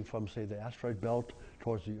it's coming from, say, the asteroid belt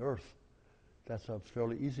towards the Earth. That's a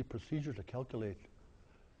fairly easy procedure to calculate.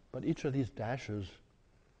 But each of these dashes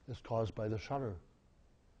is caused by the shutter.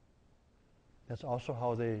 That's also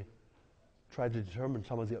how they tried to determine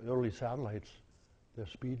some of the early satellites, their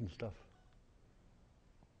speed and stuff.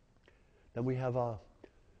 Then we have a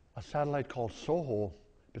satellite called SOHO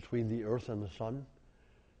between the Earth and the Sun.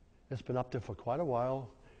 It's been up there for quite a while,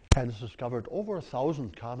 and it's discovered over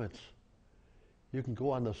 1,000 comets. You can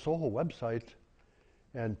go on the SOHO website,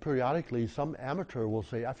 and periodically some amateur will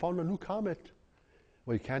say, I found a new comet.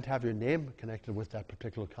 Well, you can't have your name connected with that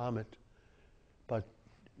particular comet, but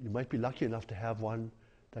you might be lucky enough to have one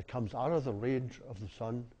that comes out of the range of the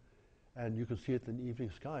sun, and you can see it in the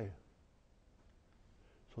evening sky.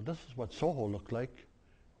 So this is what SOHO looked like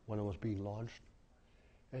when it was being launched.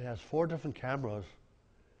 It has 4 different cameras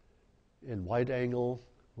in wide angle,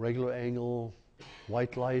 regular angle,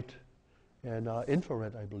 white light, and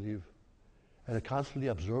infrared, I believe. And it constantly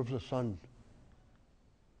observes the sun.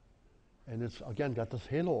 And it's, again, got this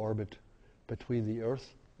halo orbit between the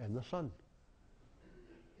Earth and the sun.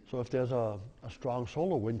 So if there's a strong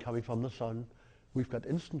solar wind coming from the sun, we've got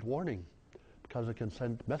instant warning, because it can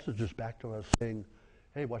send messages back to us saying,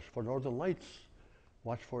 hey, watch for northern lights,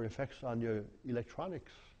 watch for effects on your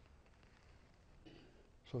electronics.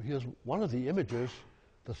 So here's one of the images.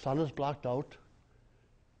 The sun is blocked out,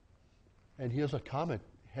 and here's a comet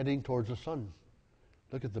heading towards the sun.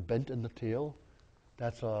 Look at the bend in the tail.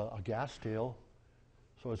 That's a gas tail.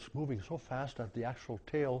 So it's moving so fast that the actual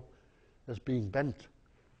tail is being bent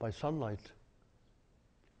by sunlight.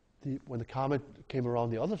 When the comet came around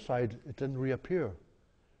the other side, it didn't reappear.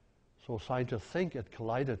 So scientists think it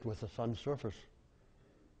collided with the sun's surface.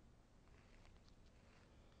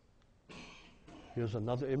 Here's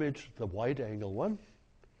another image, the wide angle one.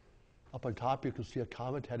 Up on top you can see a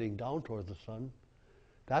comet heading down toward the sun.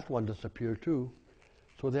 That one disappeared too.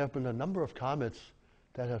 So there have been a number of comets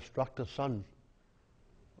that have struck the sun,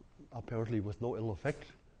 apparently with no ill effect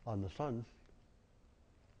on the sun.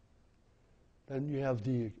 Then you have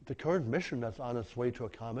the current mission that's on its way to a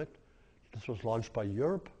comet. This was launched by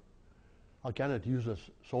Europe. Again, it uses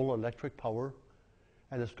solar electric power,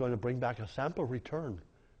 and it's going to bring back a sample return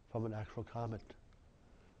from an actual comet.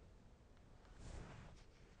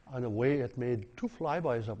 On the way, it made 2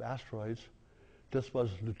 flybys of asteroids. This was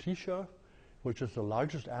Lutetia, which is the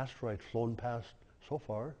largest asteroid flown past so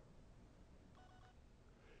far,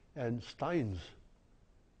 and Steins,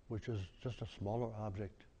 which is just a smaller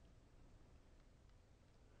object.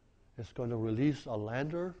 It's going to release a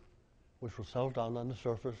lander, which will settle down on the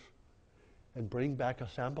surface and bring back a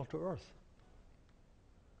sample to Earth.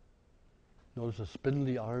 Notice the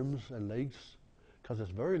spindly arms and legs, because there's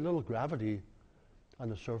very little gravity on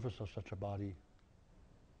the surface of such a body.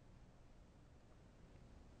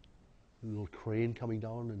 A little crane coming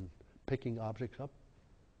down and picking objects up.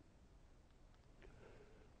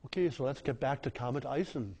 Okay, so let's get back to Comet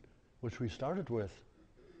ISON, which we started with.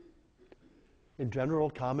 In general,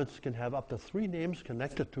 comets can have up to 3 names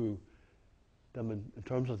connected to them in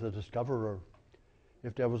terms of the discoverer.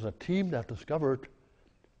 If there was a team that discovered,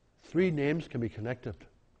 3 names can be connected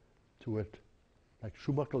to it, like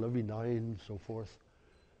Schumacher-Levy 9, so forth.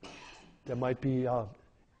 There might be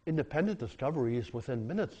independent discoveries within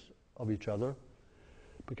minutes of each other,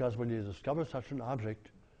 because when you discover such an object,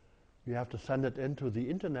 you have to send it into the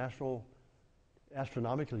International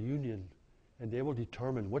Astronomical Union, and they will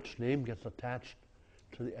determine which name gets attached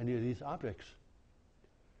to any of these objects.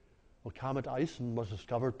 Well, Comet ISON was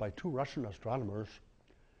discovered by 2 Russian astronomers,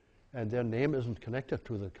 and their name isn't connected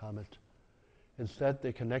to the comet. Instead,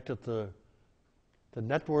 they connected the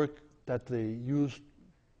network that they used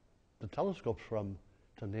the telescopes from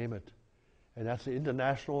to name it. And that's the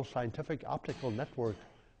International Scientific Optical Network,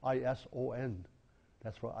 ISON.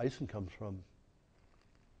 That's where ISON comes from.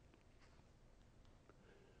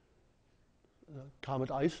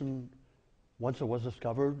 Comet ISON, once it was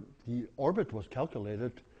discovered, the orbit was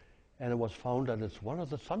calculated, and it was found that it's one of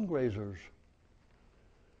the sun grazers.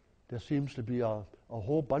 There seems to be a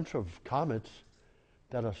whole bunch of comets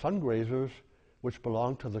that are sun grazers, which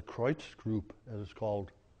belong to the Kreutz group, as it's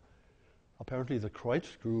called. Apparently the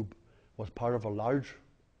Kreutz group was part of a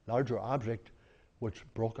larger object which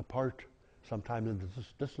broke apart sometime in the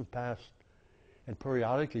distant past, and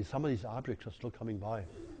periodically some of these objects are still coming by.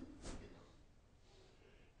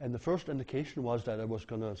 And the first indication was that it was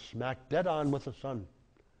going to smack dead on with the sun.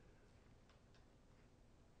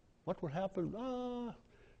 What would happen?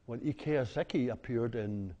 When Ikeazeki appeared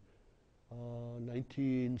in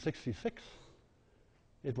 1966,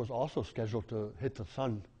 it was also scheduled to hit the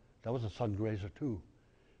sun. That was a sun grazer too.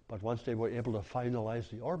 But once they were able to finalize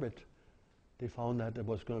the orbit, they found that it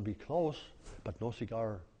was going to be close, but no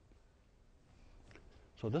cigar.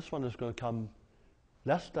 So this one is going to come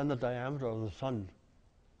less than the diameter of the sun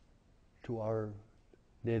to our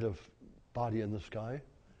native body in the sky.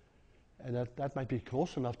 And that might be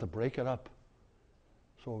close enough to break it up.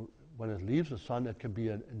 So when it leaves the sun, it can be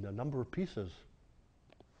in a number of pieces.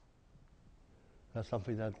 That's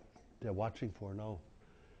something that they're watching for now.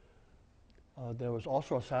 There was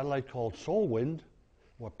also a satellite called SolWind,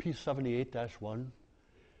 or P78-1,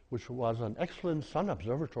 which was an excellent sun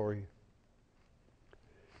observatory.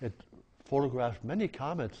 It photographed many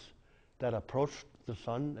comets that approached the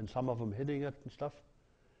sun, and some of them hitting it and stuff.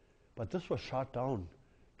 But this was shot down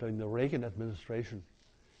during the Reagan administration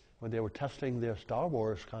when they were testing their Star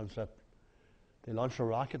Wars concept. They launched a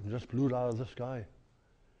rocket and just blew it out of the sky.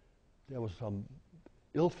 There was some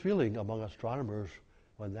ill feeling among astronomers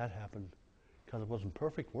when that happened, because it was in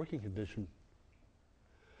perfect working condition.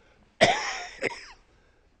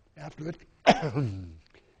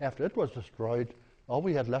 After it was destroyed, all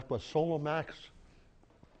we had left was Solar Max,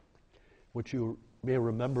 which you may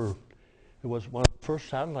remember. It was one of the first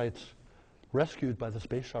satellites rescued by the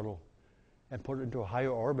space shuttle and put into a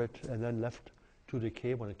higher orbit and then left to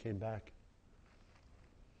decay when it came back.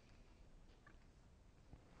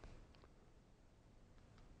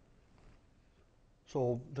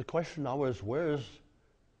 So the question now is, where is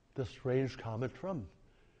this strange comet from?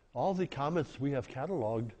 All the comets we have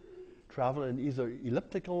cataloged travel in either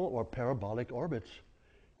elliptical or parabolic orbits,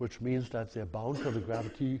 which means that they're bound to the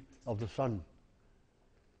gravity of the sun.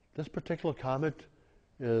 This particular comet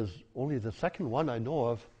is only the second one I know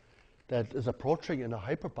of that is approaching in a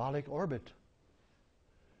hyperbolic orbit.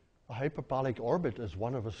 A hyperbolic orbit is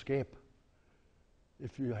one of escape.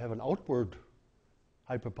 If you have an outward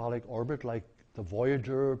hyperbolic orbit like the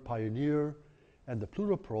Voyager, Pioneer, and the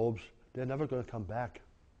Pluto probes, they're never going to come back.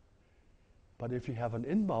 But if you have an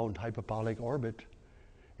inbound hyperbolic orbit,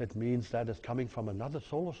 it means that it's coming from another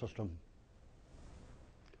solar system.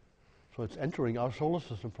 So it's entering our solar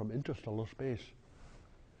system from interstellar space.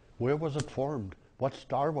 Where was it formed? What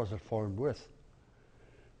star was it formed with?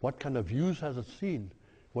 What kind of views has it seen?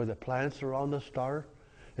 Were there planets around the star?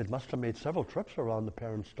 It must have made several trips around the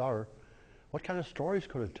parent star. What kind of stories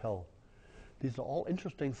could it tell? These are all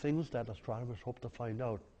interesting things that astronomers hope to find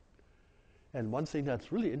out. And one thing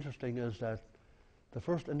that's really interesting is that the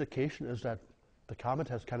first indication is that the comet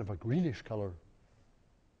has kind of a greenish color.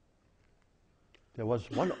 There was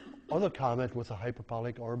one other comet with a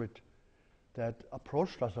hyperbolic orbit that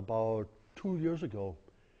approached us about 2 years ago.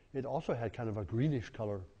 It also had kind of a greenish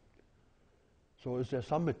color. So is there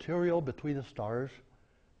some material between the stars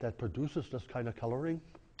that produces this kind of coloring?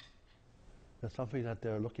 That's something that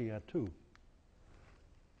they're looking at too.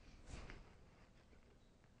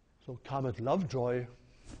 So Comet Lovejoy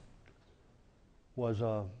was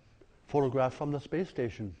a photograph from the space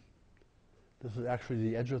station. This is actually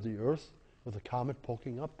the edge of the Earth with a comet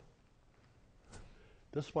poking up.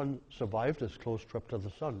 This one survived its close trip to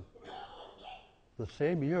the sun. The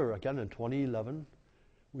same year, again in 2011,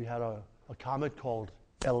 we had a comet called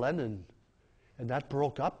Elenin, and that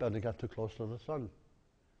broke up and it got too close to the sun.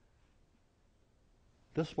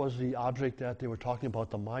 This was the object that they were talking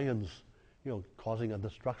about the Mayans, causing a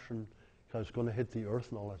destruction because it's going to hit the Earth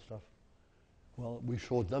and all that stuff. Well, we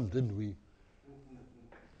showed them, didn't we?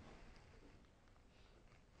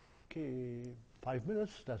 Okay, 5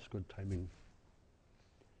 minutes, that's good timing.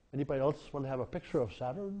 Anybody else want to have a picture of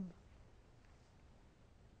Saturn?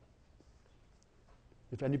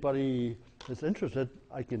 If anybody is interested,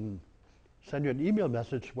 I can send you an email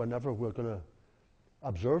message whenever we're going to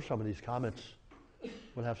observe some of these comets.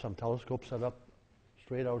 We'll have some telescopes set up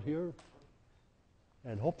straight out here,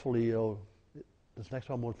 and hopefully you'll this next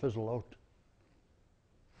one won't fizzle out.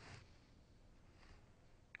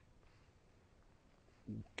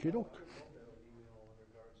 Kiddo? I would love to have an email in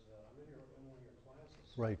regards to that. I'm in one of your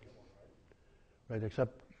classes. Right. Right? Right,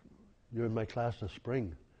 except you're in my class this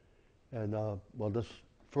spring. And, well, this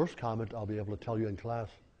first comet I'll be able to tell you in class.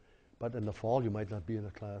 But in the fall, you might not be in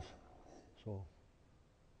a class. So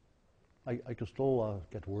I can still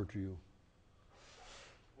get word to you.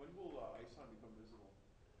 When will ISON become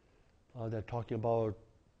visible? They're talking about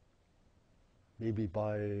maybe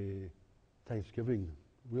by Thanksgiving,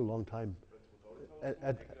 real long time, That's without a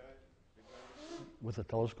telescope? Big guy? with a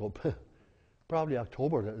telescope. Probably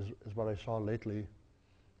October is what I saw lately.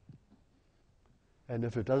 And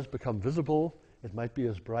if it does become visible, it might be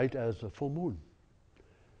as bright as a full moon,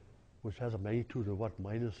 which has a magnitude of what,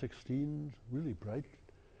 minus 16, really bright.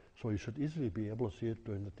 So you should easily be able to see it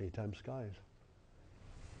during the daytime skies.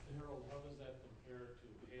 Harold, how does that compare to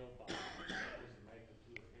hail bomb? What was the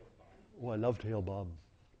magnitude of hail bomb? Oh, I loved Hail Bob.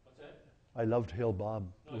 What's that? I loved Hail Bob.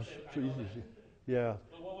 No, It was I so know easy to that. see. Yeah.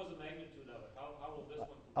 But what was the magnitude of it? How will this one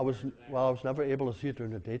compare I was to that? well. I was never able to see it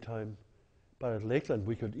during the daytime, but at Lakeland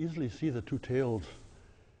we could easily see the two tails,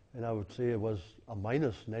 and I would say it was a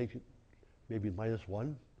maybe minus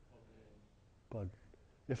one. Okay. But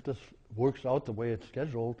if this works out the way it's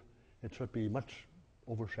scheduled, it should be much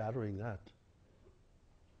overshadowing that.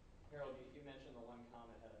 Harold, you mentioned the one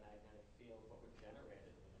comet had a magnetic field. What would generate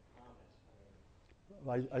it in a comet?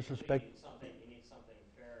 I usually suspect. you need something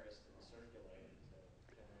ferrous to circulate it to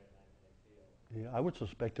generate a magnetic field. Yeah, I would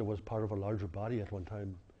suspect it was part of a larger body at one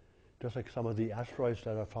time, just like some of the asteroids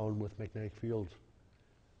that are found with magnetic fields.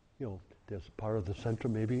 You know, there's part of the center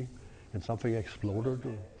maybe, and something exploded. It's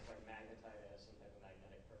like magnetite has some type of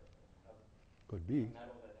magnetic Could be.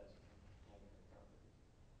 metal that has magnetic properties.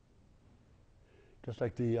 Just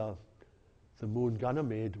like the moon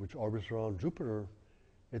Ganymede, which orbits around Jupiter,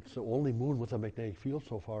 it's the only moon with a magnetic field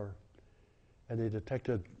so far. And they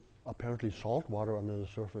detected apparently salt water under the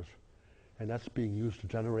surface. And that's being used to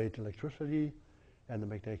generate electricity and the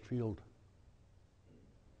magnetic field.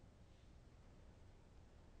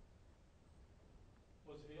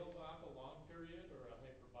 Was hail bomb a long period or a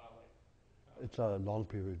hyperbolic? It's a long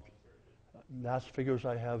period. Long period. Last figures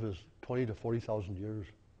I have is 20 to 40,000 years.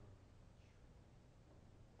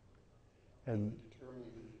 And Determine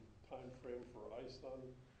the time frame for ISON,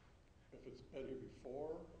 if it's been here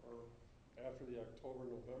before or after the October,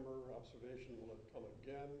 November observation, will it come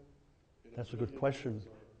again? that's a good question,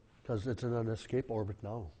 because it's in an escape orbit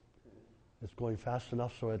now. It's going fast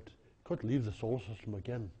enough so it could leave the solar system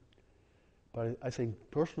again. But I think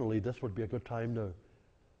personally this would be a good time to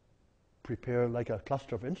prepare like a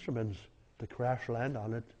cluster of instruments to crash land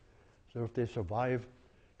on it. So if they survive,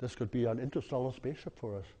 this could be an interstellar spaceship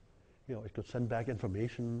for us. You know, it could send back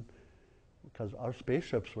information, because our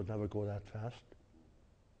spaceships would never go that fast.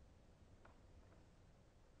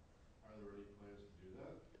 Are there any plans to do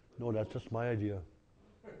that? No, that's just my idea.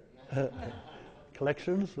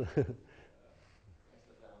 Collections? That's the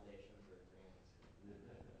foundation for grants.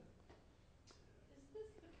 Is this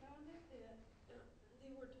the comet that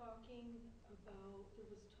they were talking about, there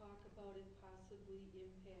was talk about it possibly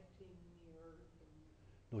impacting the Earth?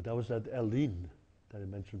 No, that was that Eline that I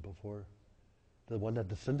mentioned before. The one that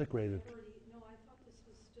disintegrated. No, I thought this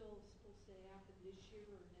was still supposed to happen this year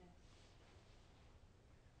or next.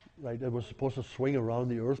 Right, it was supposed to swing around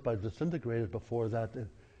the Earth, but it disintegrated before that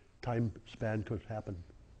time span could happen.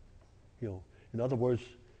 You know, in other words,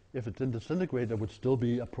 if it didn't disintegrate, it would still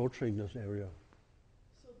be approaching this area.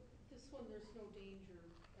 So this one, there's no danger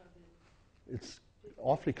of it? It's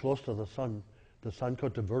awfully close to the sun. The sun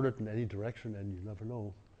could divert it in any direction, and you never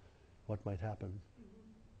know what might happen. Mm-hmm.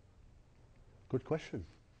 Good question.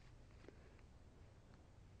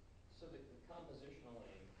 So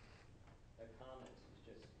compositionally, a comet is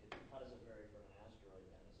just, how does it vary from an asteroid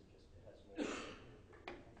then? Is it just, it has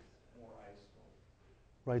more ice?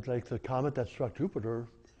 Right, like the comet that struck Jupiter,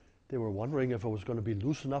 they were wondering if it was going to be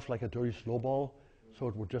loose enough like a dirty snowball so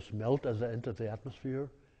it would just melt as it entered the atmosphere,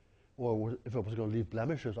 or if it was going to leave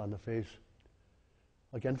blemishes on the face.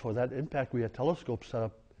 Again, for that impact, we had telescopes set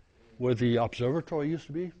up where the observatory used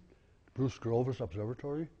to be, Bruce Grover's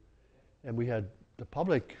observatory, and we had the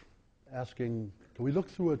public asking, can we look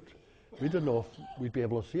through it? We didn't know if we'd be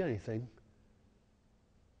able to see anything.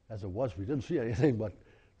 As it was, we didn't see anything, but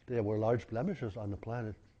there were large blemishes on the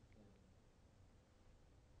planet.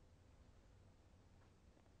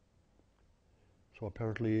 So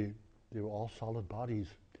apparently they were all solid bodies.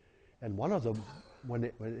 And one of them, when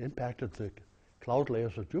it impacted the cloud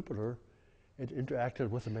layers of Jupiter, it interacted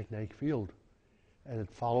with the magnetic field. And it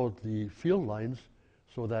followed the field lines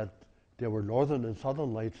so that there were northern and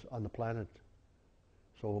southern lights on the planet.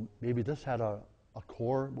 So maybe this had a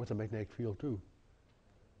core with a magnetic field too.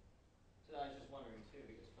 So I was just wondering too,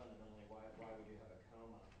 because fundamentally, why would you have a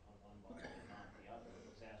coma on one body and not the other?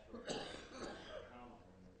 If it's asteroid a coma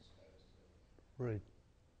when they're exposed Right.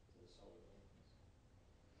 to the solar radiance.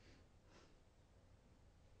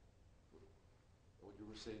 What you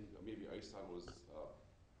were saying, maybe ISON was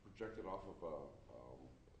projected off of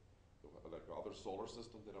like other solar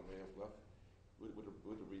system that I may have left. Would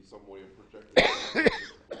there be some way of projecting its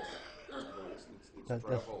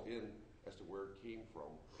travel in as to where it came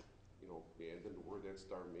from, and then where that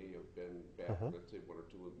star may have been back, let's say 1 or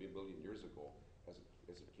 2 million years ago,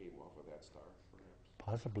 as it came off of that star, perhaps?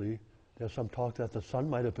 Possibly. There's some talk that the sun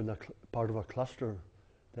might have been part of a cluster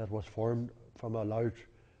that was formed from a large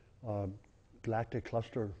galactic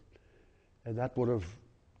cluster, and that would have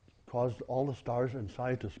caused all the stars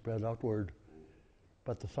inside to spread outward,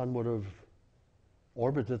 but the sun would have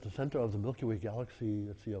orbited the center of the Milky Way galaxy,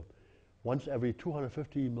 let's see, once every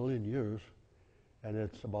 250 million years, and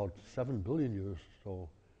it's about 7 billion years, so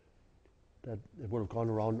that it would have gone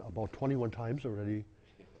around about 21 times already,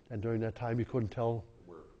 and during that time you couldn't tell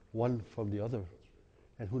one from the other,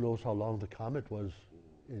 and who knows how long the comet was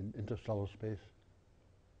in interstellar space.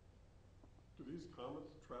 Do these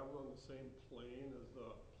comets travel on the same plane as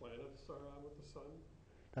the planets are on with the sun?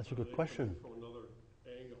 That's a good question. From another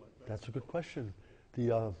angle like that? That's a good question.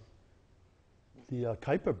 The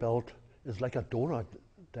Kuiper belt is like a donut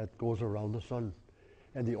that goes around the sun,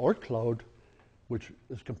 and the Oort cloud, which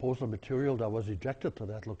is composed of material that was ejected to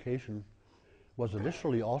that location, was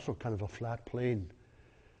initially also kind of a flat plane,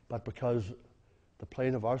 but because the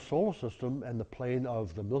plane of our solar system and the plane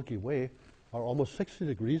of the Milky Way are almost 60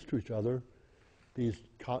 degrees to each other, these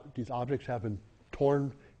objects have been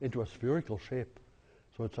torn into a spherical shape.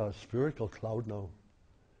 So it's a spherical cloud now.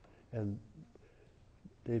 And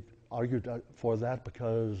they argued for that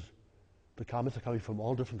because the comets are coming from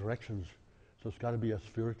all different directions, so it's got to be a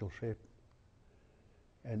spherical shape.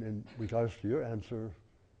 And in regards to your answer,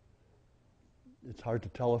 it's hard to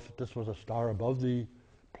tell if this was a star above the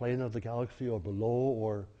plane of the galaxy or below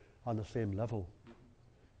or on the same level.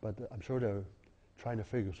 But I'm sure they're trying to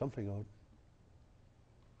figure something out.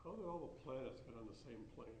 How did all the planets get on the same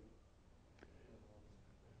plane?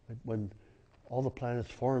 When all the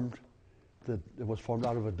planets formed, it was formed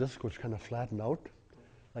out of a disk which kind of flattened out.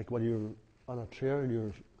 Like when you're on a chair and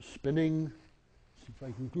you're spinning, see if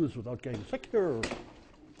I can do this without getting sick here.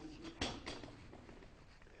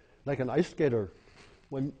 Like an ice skater,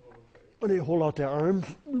 when they hold out their arms,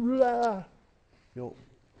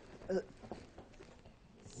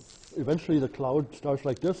 eventually the cloud starts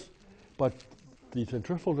like this, but the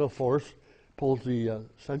centrifugal force pulls the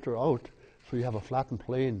center out, so you have a flattened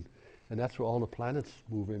plane, and that's where all the planets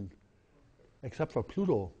move in, except for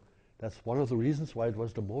Pluto. That's one of the reasons why it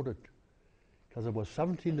was demoted, because it was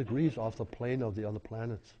 17 degrees off the plane of the other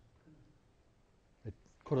planets. It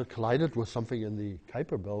could have collided with something in the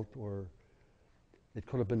Kuiper belt, or it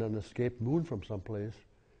could have been an escaped moon from someplace,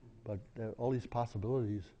 but there are all these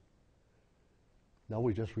possibilities. Now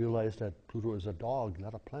we just realized that Pluto is a dog,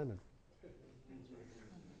 not a planet.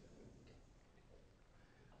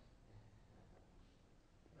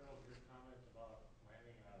 Harold, your comment about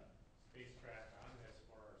landing a spacecraft on this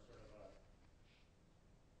for sort of a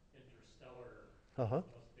interstellar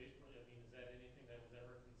space program, I mean, is that anything that was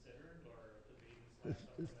ever considered, or could they even slap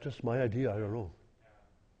something It's just my idea, I don't know. Yeah.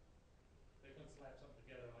 They couldn't slap something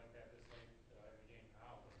together like that this late in the game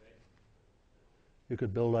now, could they? You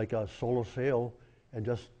could build like a solar sail and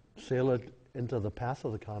just sail it into the path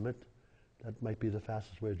of the comet. That might be the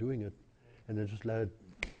fastest way of doing it. And then just let it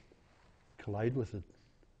collide with it.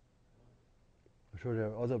 I'm sure there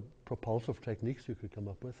are other propulsive techniques you could come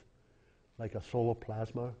up with, like a solar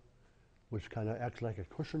plasma, which kind of acts like a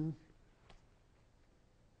cushion.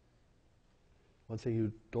 One thing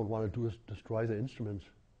you don't want to do is destroy the instruments.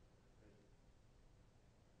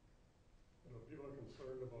 People are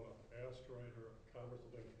concerned about an asteroid or a comet or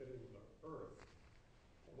something hitting the Earth.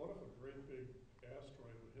 But what if a great big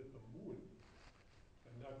asteroid would hit the moon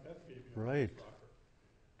and knock that baby out Right. of its rocker?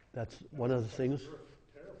 That's one of the things. The Earth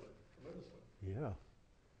terribly, tremendously. Yeah.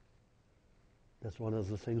 That's one of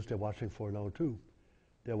the things they're watching for now too.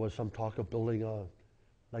 There was some talk of building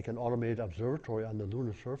like an automated observatory on the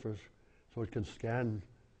lunar surface so it can scan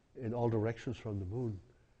in all directions from the moon.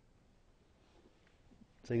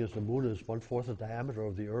 Thing is, the moon is 1/4 the diameter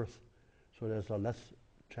of the Earth, so there's a less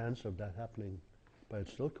chance of that happening, but it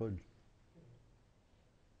still could.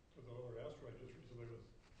 Because another asteroid just recently was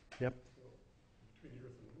Yep. Between the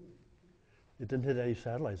Earth and the moon. It didn't hit any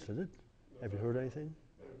satellites, did it? No, Have you heard anything?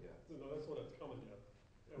 No, that's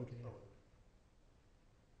That was covered.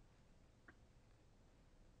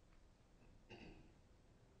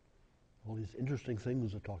 All these interesting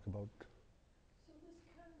things to talk about. So this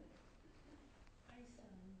comet,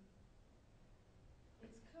 ISON,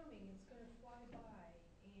 it's coming, it's gonna fly by,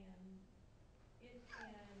 and it can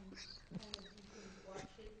kind of, you can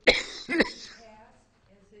watch it pass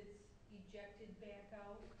as it's ejected back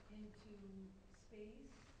out into space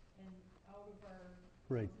and out of our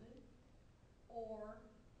Right. orbit. Or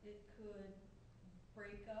it could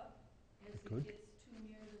break up as it Could. gets too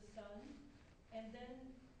near the sun. And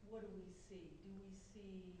then what do we see? Do we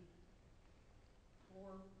see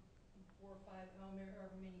four or five, however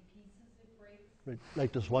many pieces it breaks? Right.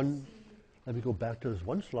 Like this one, See, let me go back to this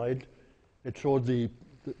one slide. It showed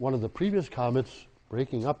one of the previous comets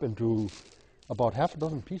breaking up into about half a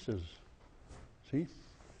dozen pieces. See?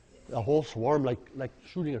 A whole swarm, like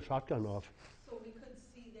shooting a shotgun off. so we could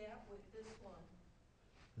see that with this one,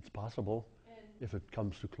 It's possible and if it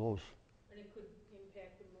comes too close. it could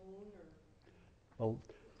impact the moon or. Well,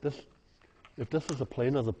 if this is the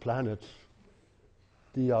plane of the planets,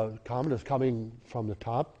 the comet is coming from the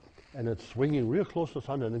top, and it's swinging real close to the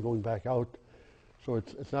sun and then going back out. So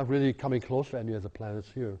it's not really coming close to any of the planets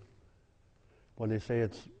here. When they say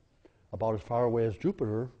it's about as far away as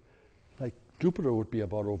Jupiter, like Jupiter would be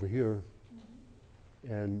about over here,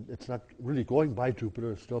 and it's not really going by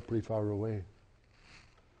Jupiter, it's still pretty far away. And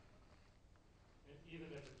even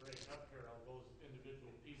if it breaks up, Harold, those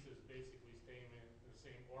individual pieces basically staying in the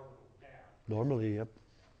same orbital path. Normally, yep.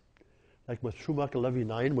 Like with Schumacher-Levy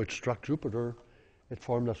 9, which struck Jupiter, it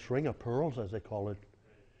formed a string of pearls, as they call it.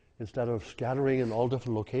 Instead of scattering in all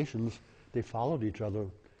different locations, they followed each other,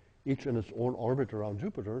 each in its own orbit around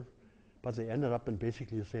Jupiter, but they ended up in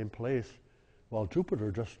basically the same place, while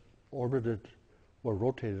Jupiter just orbited or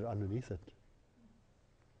rotated underneath it.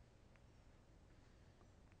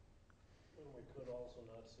 And we could also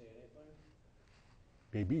not see anything.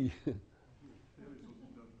 Maybe.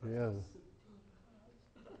 Yeah. Are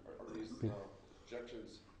these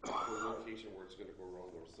projections for a location where it's going to go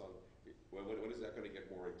around the sun? When is that going to get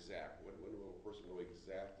more exact? When will a person know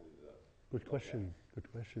exactly the? Good question. Good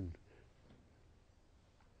question.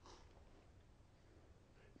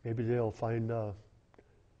 Maybe they'll find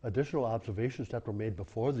additional observations that were made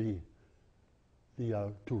before the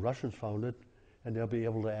two Russians found it, and they'll be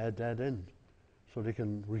able to add that in, so they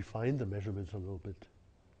can refine the measurements a little bit.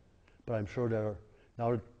 But I'm sure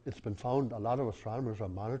now that it's been found, a lot of astronomers are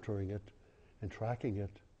monitoring it and tracking it,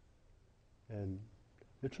 and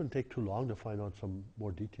it shouldn't take too long to find out some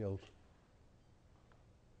more details.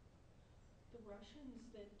 The Russians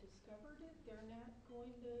that discovered it, they're not going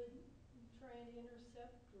to try and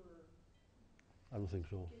intercept or I don't think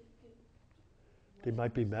so. get. They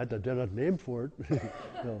might be mad that they're not named for it.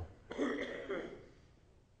 No. That's interesting.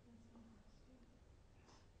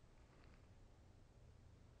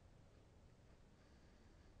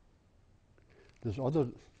 There's other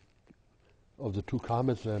of the two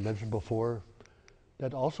comets that I mentioned before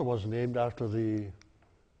that also was named after the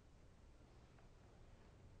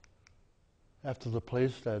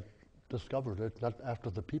place that discovered it, not after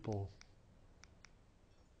the people.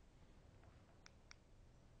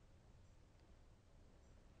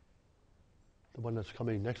 The one that's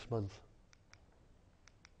coming next month.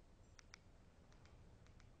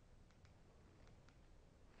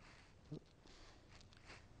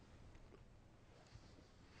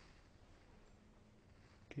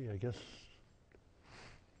 Okay, I guess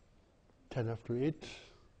 10 after 8.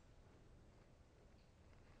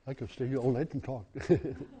 I could stay here all night and talk.